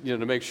 just to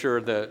make sure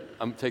that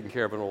I'm taking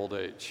care of an old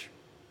age.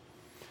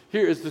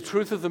 Here is the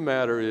truth of the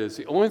matter is,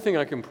 the only thing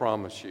I can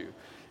promise you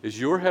is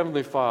your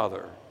Heavenly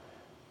Father,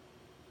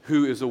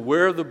 who is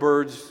aware of the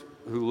birds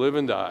who live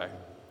and die,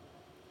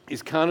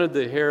 He's counted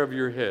the hair of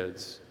your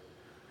heads.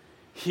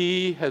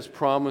 He has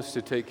promised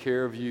to take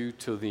care of you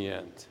till the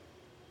end.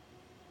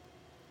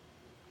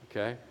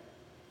 Okay?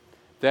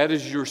 That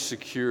is your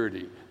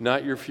security,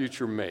 not your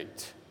future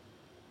mate.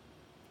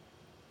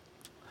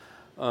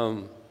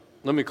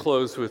 Let me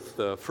close with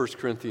 1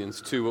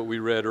 Corinthians 2, what we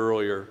read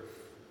earlier,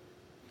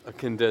 a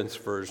condensed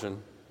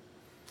version.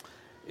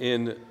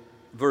 In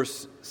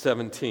verse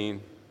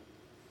 17.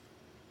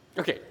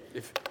 Okay,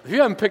 if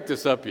you haven't picked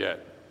this up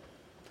yet,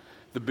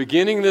 the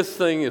beginning of this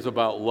thing is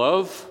about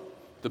love.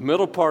 The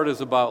middle part is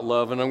about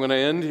love, and I'm going to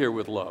end here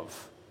with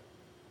love.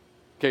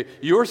 Okay,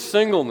 your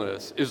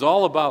singleness is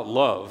all about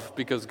love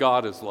because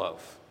God is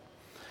love.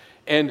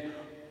 And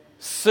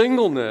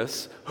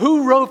singleness,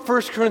 who wrote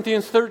 1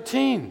 Corinthians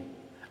 13?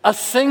 A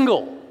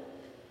single.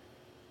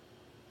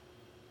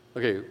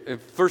 Okay, 1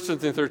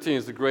 Corinthians 13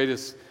 is the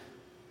greatest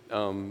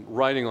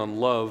writing on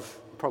love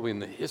probably in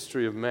the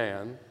history of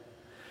man.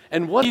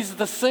 And he's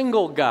the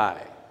single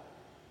guy.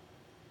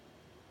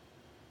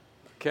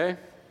 Okay?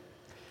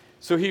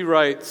 So he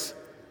writes,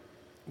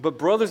 "But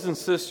brothers and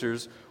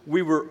sisters,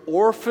 we were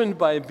orphaned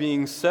by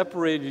being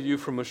separated you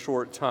from a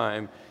short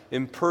time,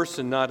 in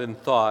person, not in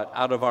thought.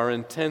 Out of our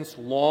intense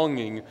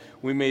longing,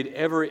 we made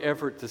every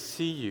effort to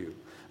see you."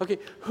 Okay,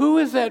 who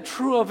is that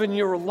true of in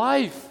your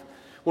life?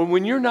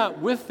 When you're not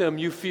with them,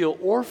 you feel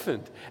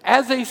orphaned.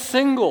 As a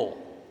single,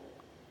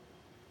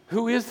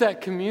 who is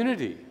that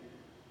community?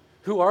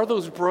 Who are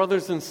those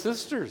brothers and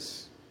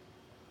sisters?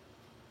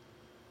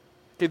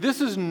 Okay,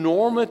 this is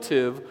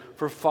normative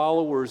for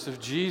followers of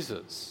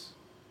Jesus.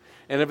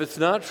 And if it's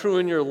not true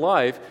in your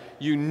life,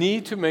 you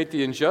need to make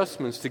the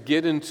adjustments to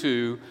get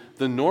into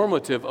the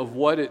normative of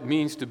what it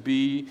means to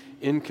be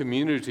in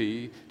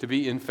community, to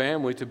be in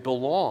family, to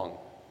belong.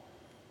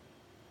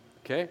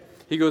 Okay?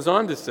 He goes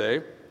on to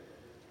say,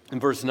 in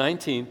verse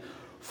 19,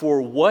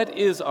 "For what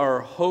is our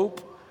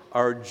hope,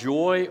 our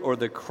joy, or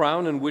the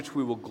crown in which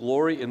we will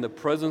glory in the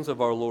presence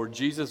of our Lord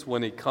Jesus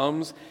when He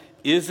comes?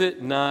 Is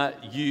it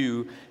not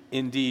you?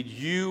 Indeed,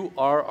 you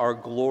are our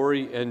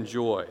glory and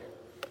joy."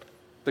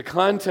 The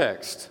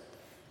context,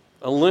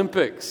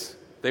 Olympics,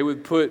 they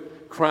would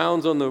put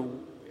crowns on the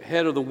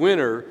head of the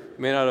winner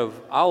made out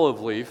of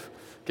olive leaf,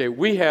 Okay,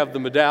 we have the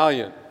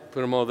medallion.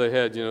 Put them on the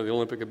head, the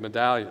Olympic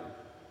medallion.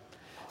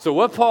 So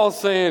what Paul's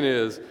saying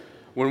is,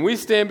 when we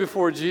stand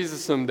before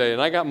Jesus someday,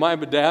 and I got my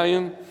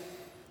medallion,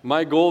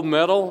 my gold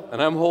medal,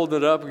 and I'm holding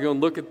it up and going,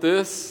 look at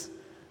this.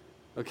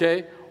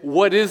 Okay?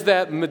 What is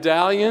that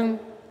medallion?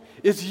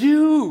 It's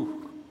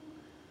you.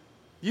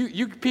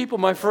 You people,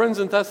 my friends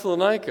in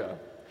Thessalonica.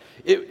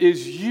 It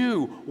is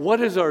you.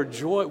 What is our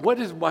joy? What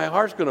is my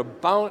heart's going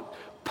to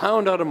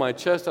pound out of my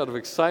chest out of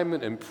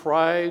excitement and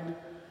pride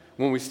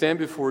when we stand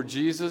before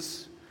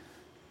Jesus?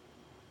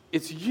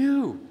 It's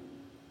you.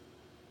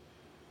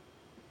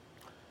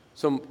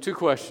 So, 2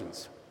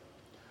 questions.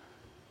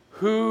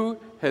 Who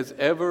has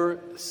ever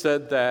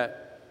said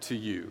that to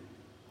you?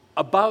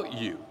 About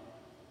you?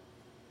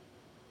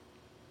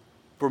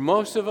 For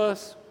most of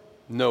us,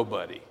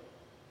 nobody.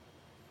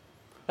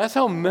 That's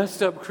how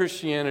messed up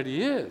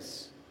Christianity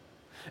is.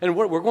 And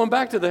we're going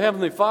back to the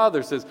Heavenly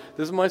Father says,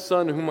 this is my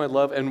Son whom I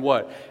love, and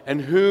what?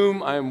 And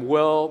whom I am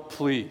well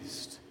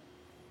pleased.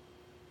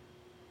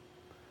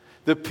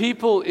 The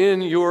people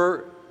in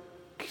your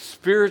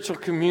spiritual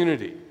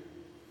community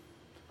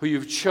who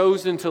you've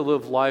chosen to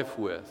live life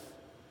with,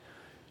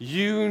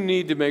 you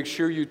need to make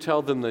sure you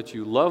tell them that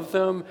you love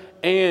them,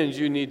 and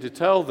you need to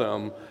tell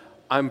them,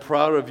 I'm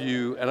proud of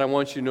you, and I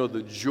want you to know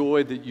the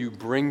joy that you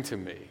bring to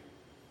me.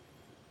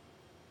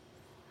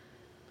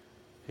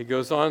 He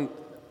goes on,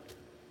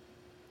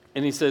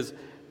 and he says,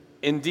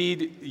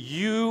 indeed,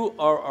 you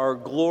are our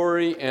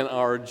glory and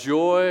our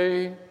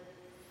joy.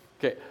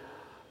 Okay,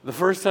 the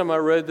first time I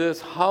read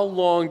this, how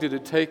long did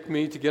it take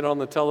me to get on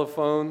the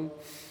telephone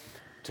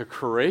to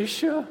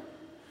Croatia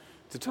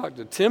to talk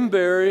to Tim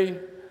Berry,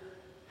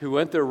 who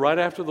went there right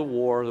after the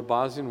war, the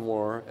Bosnian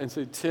War, and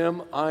said,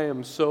 Tim, I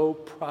am so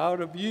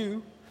proud of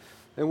you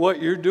and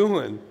what you're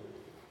doing.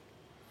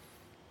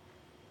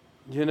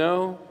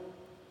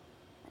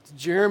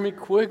 Jeremy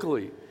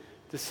Quigley,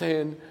 to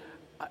saying,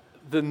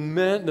 the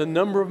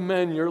number of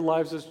men your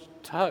lives has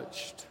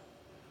touched.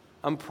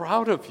 I'm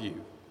proud of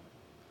you.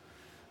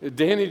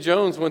 Danny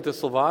Jones went to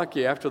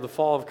Slovakia after the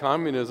fall of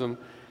communism,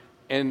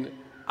 and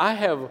I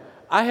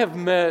have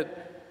met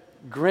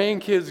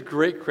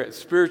grandkids,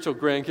 spiritual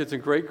grandkids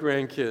and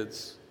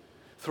great-grandkids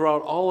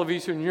throughout all of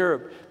Eastern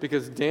Europe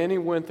because Danny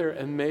went there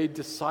and made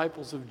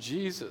disciples of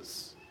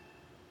Jesus.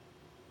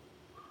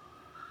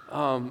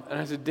 And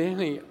I said,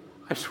 Danny,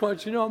 I just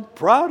want you to know I'm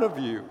proud of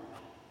you.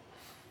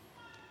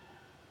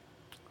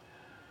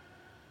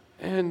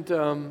 And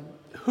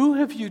who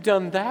have you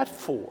done that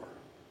for?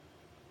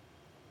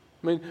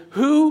 I mean,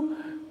 who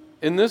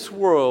in this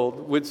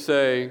world would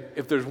say,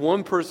 if there's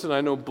one person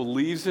I know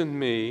believes in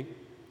me,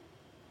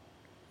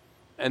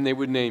 and they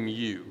would name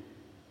you?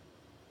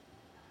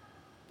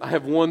 I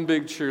have one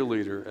big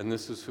cheerleader, and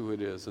this is who it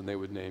is, and they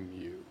would name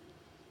you.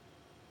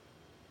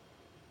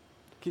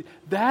 Okay,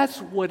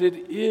 that's what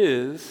it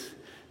is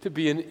to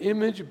be an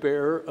image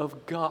bearer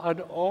of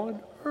God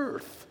on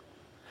earth.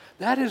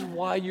 That is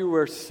why you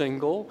are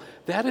single.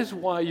 That is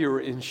why you're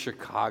in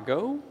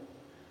Chicago.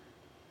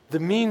 The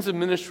means of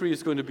ministry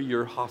is going to be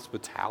your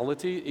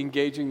hospitality,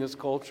 engaging this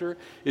culture.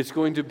 It's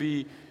going to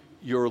be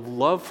your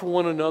love for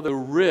one another,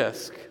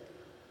 risk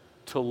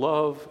to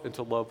love and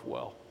to love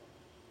well.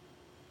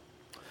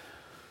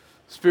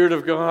 Spirit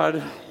of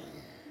God,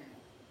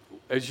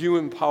 as you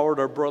empowered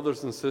our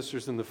brothers and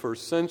sisters in the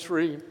first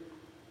century,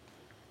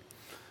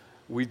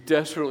 we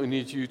desperately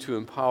need you to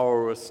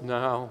empower us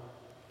now.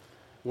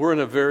 We're in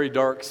a very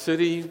dark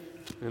city,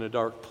 in a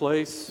dark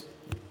place,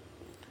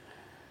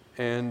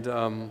 and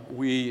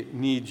we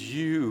need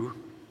you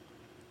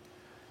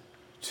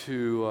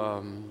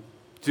to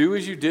do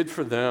as you did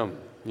for them.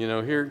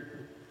 Here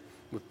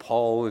with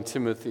Paul and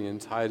Timothy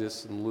and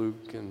Titus and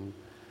Luke, and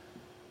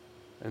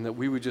that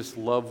we would just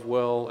love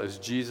well as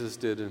Jesus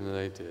did and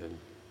they did.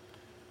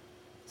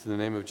 It's in the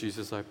name of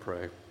Jesus I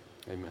pray.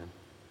 Amen.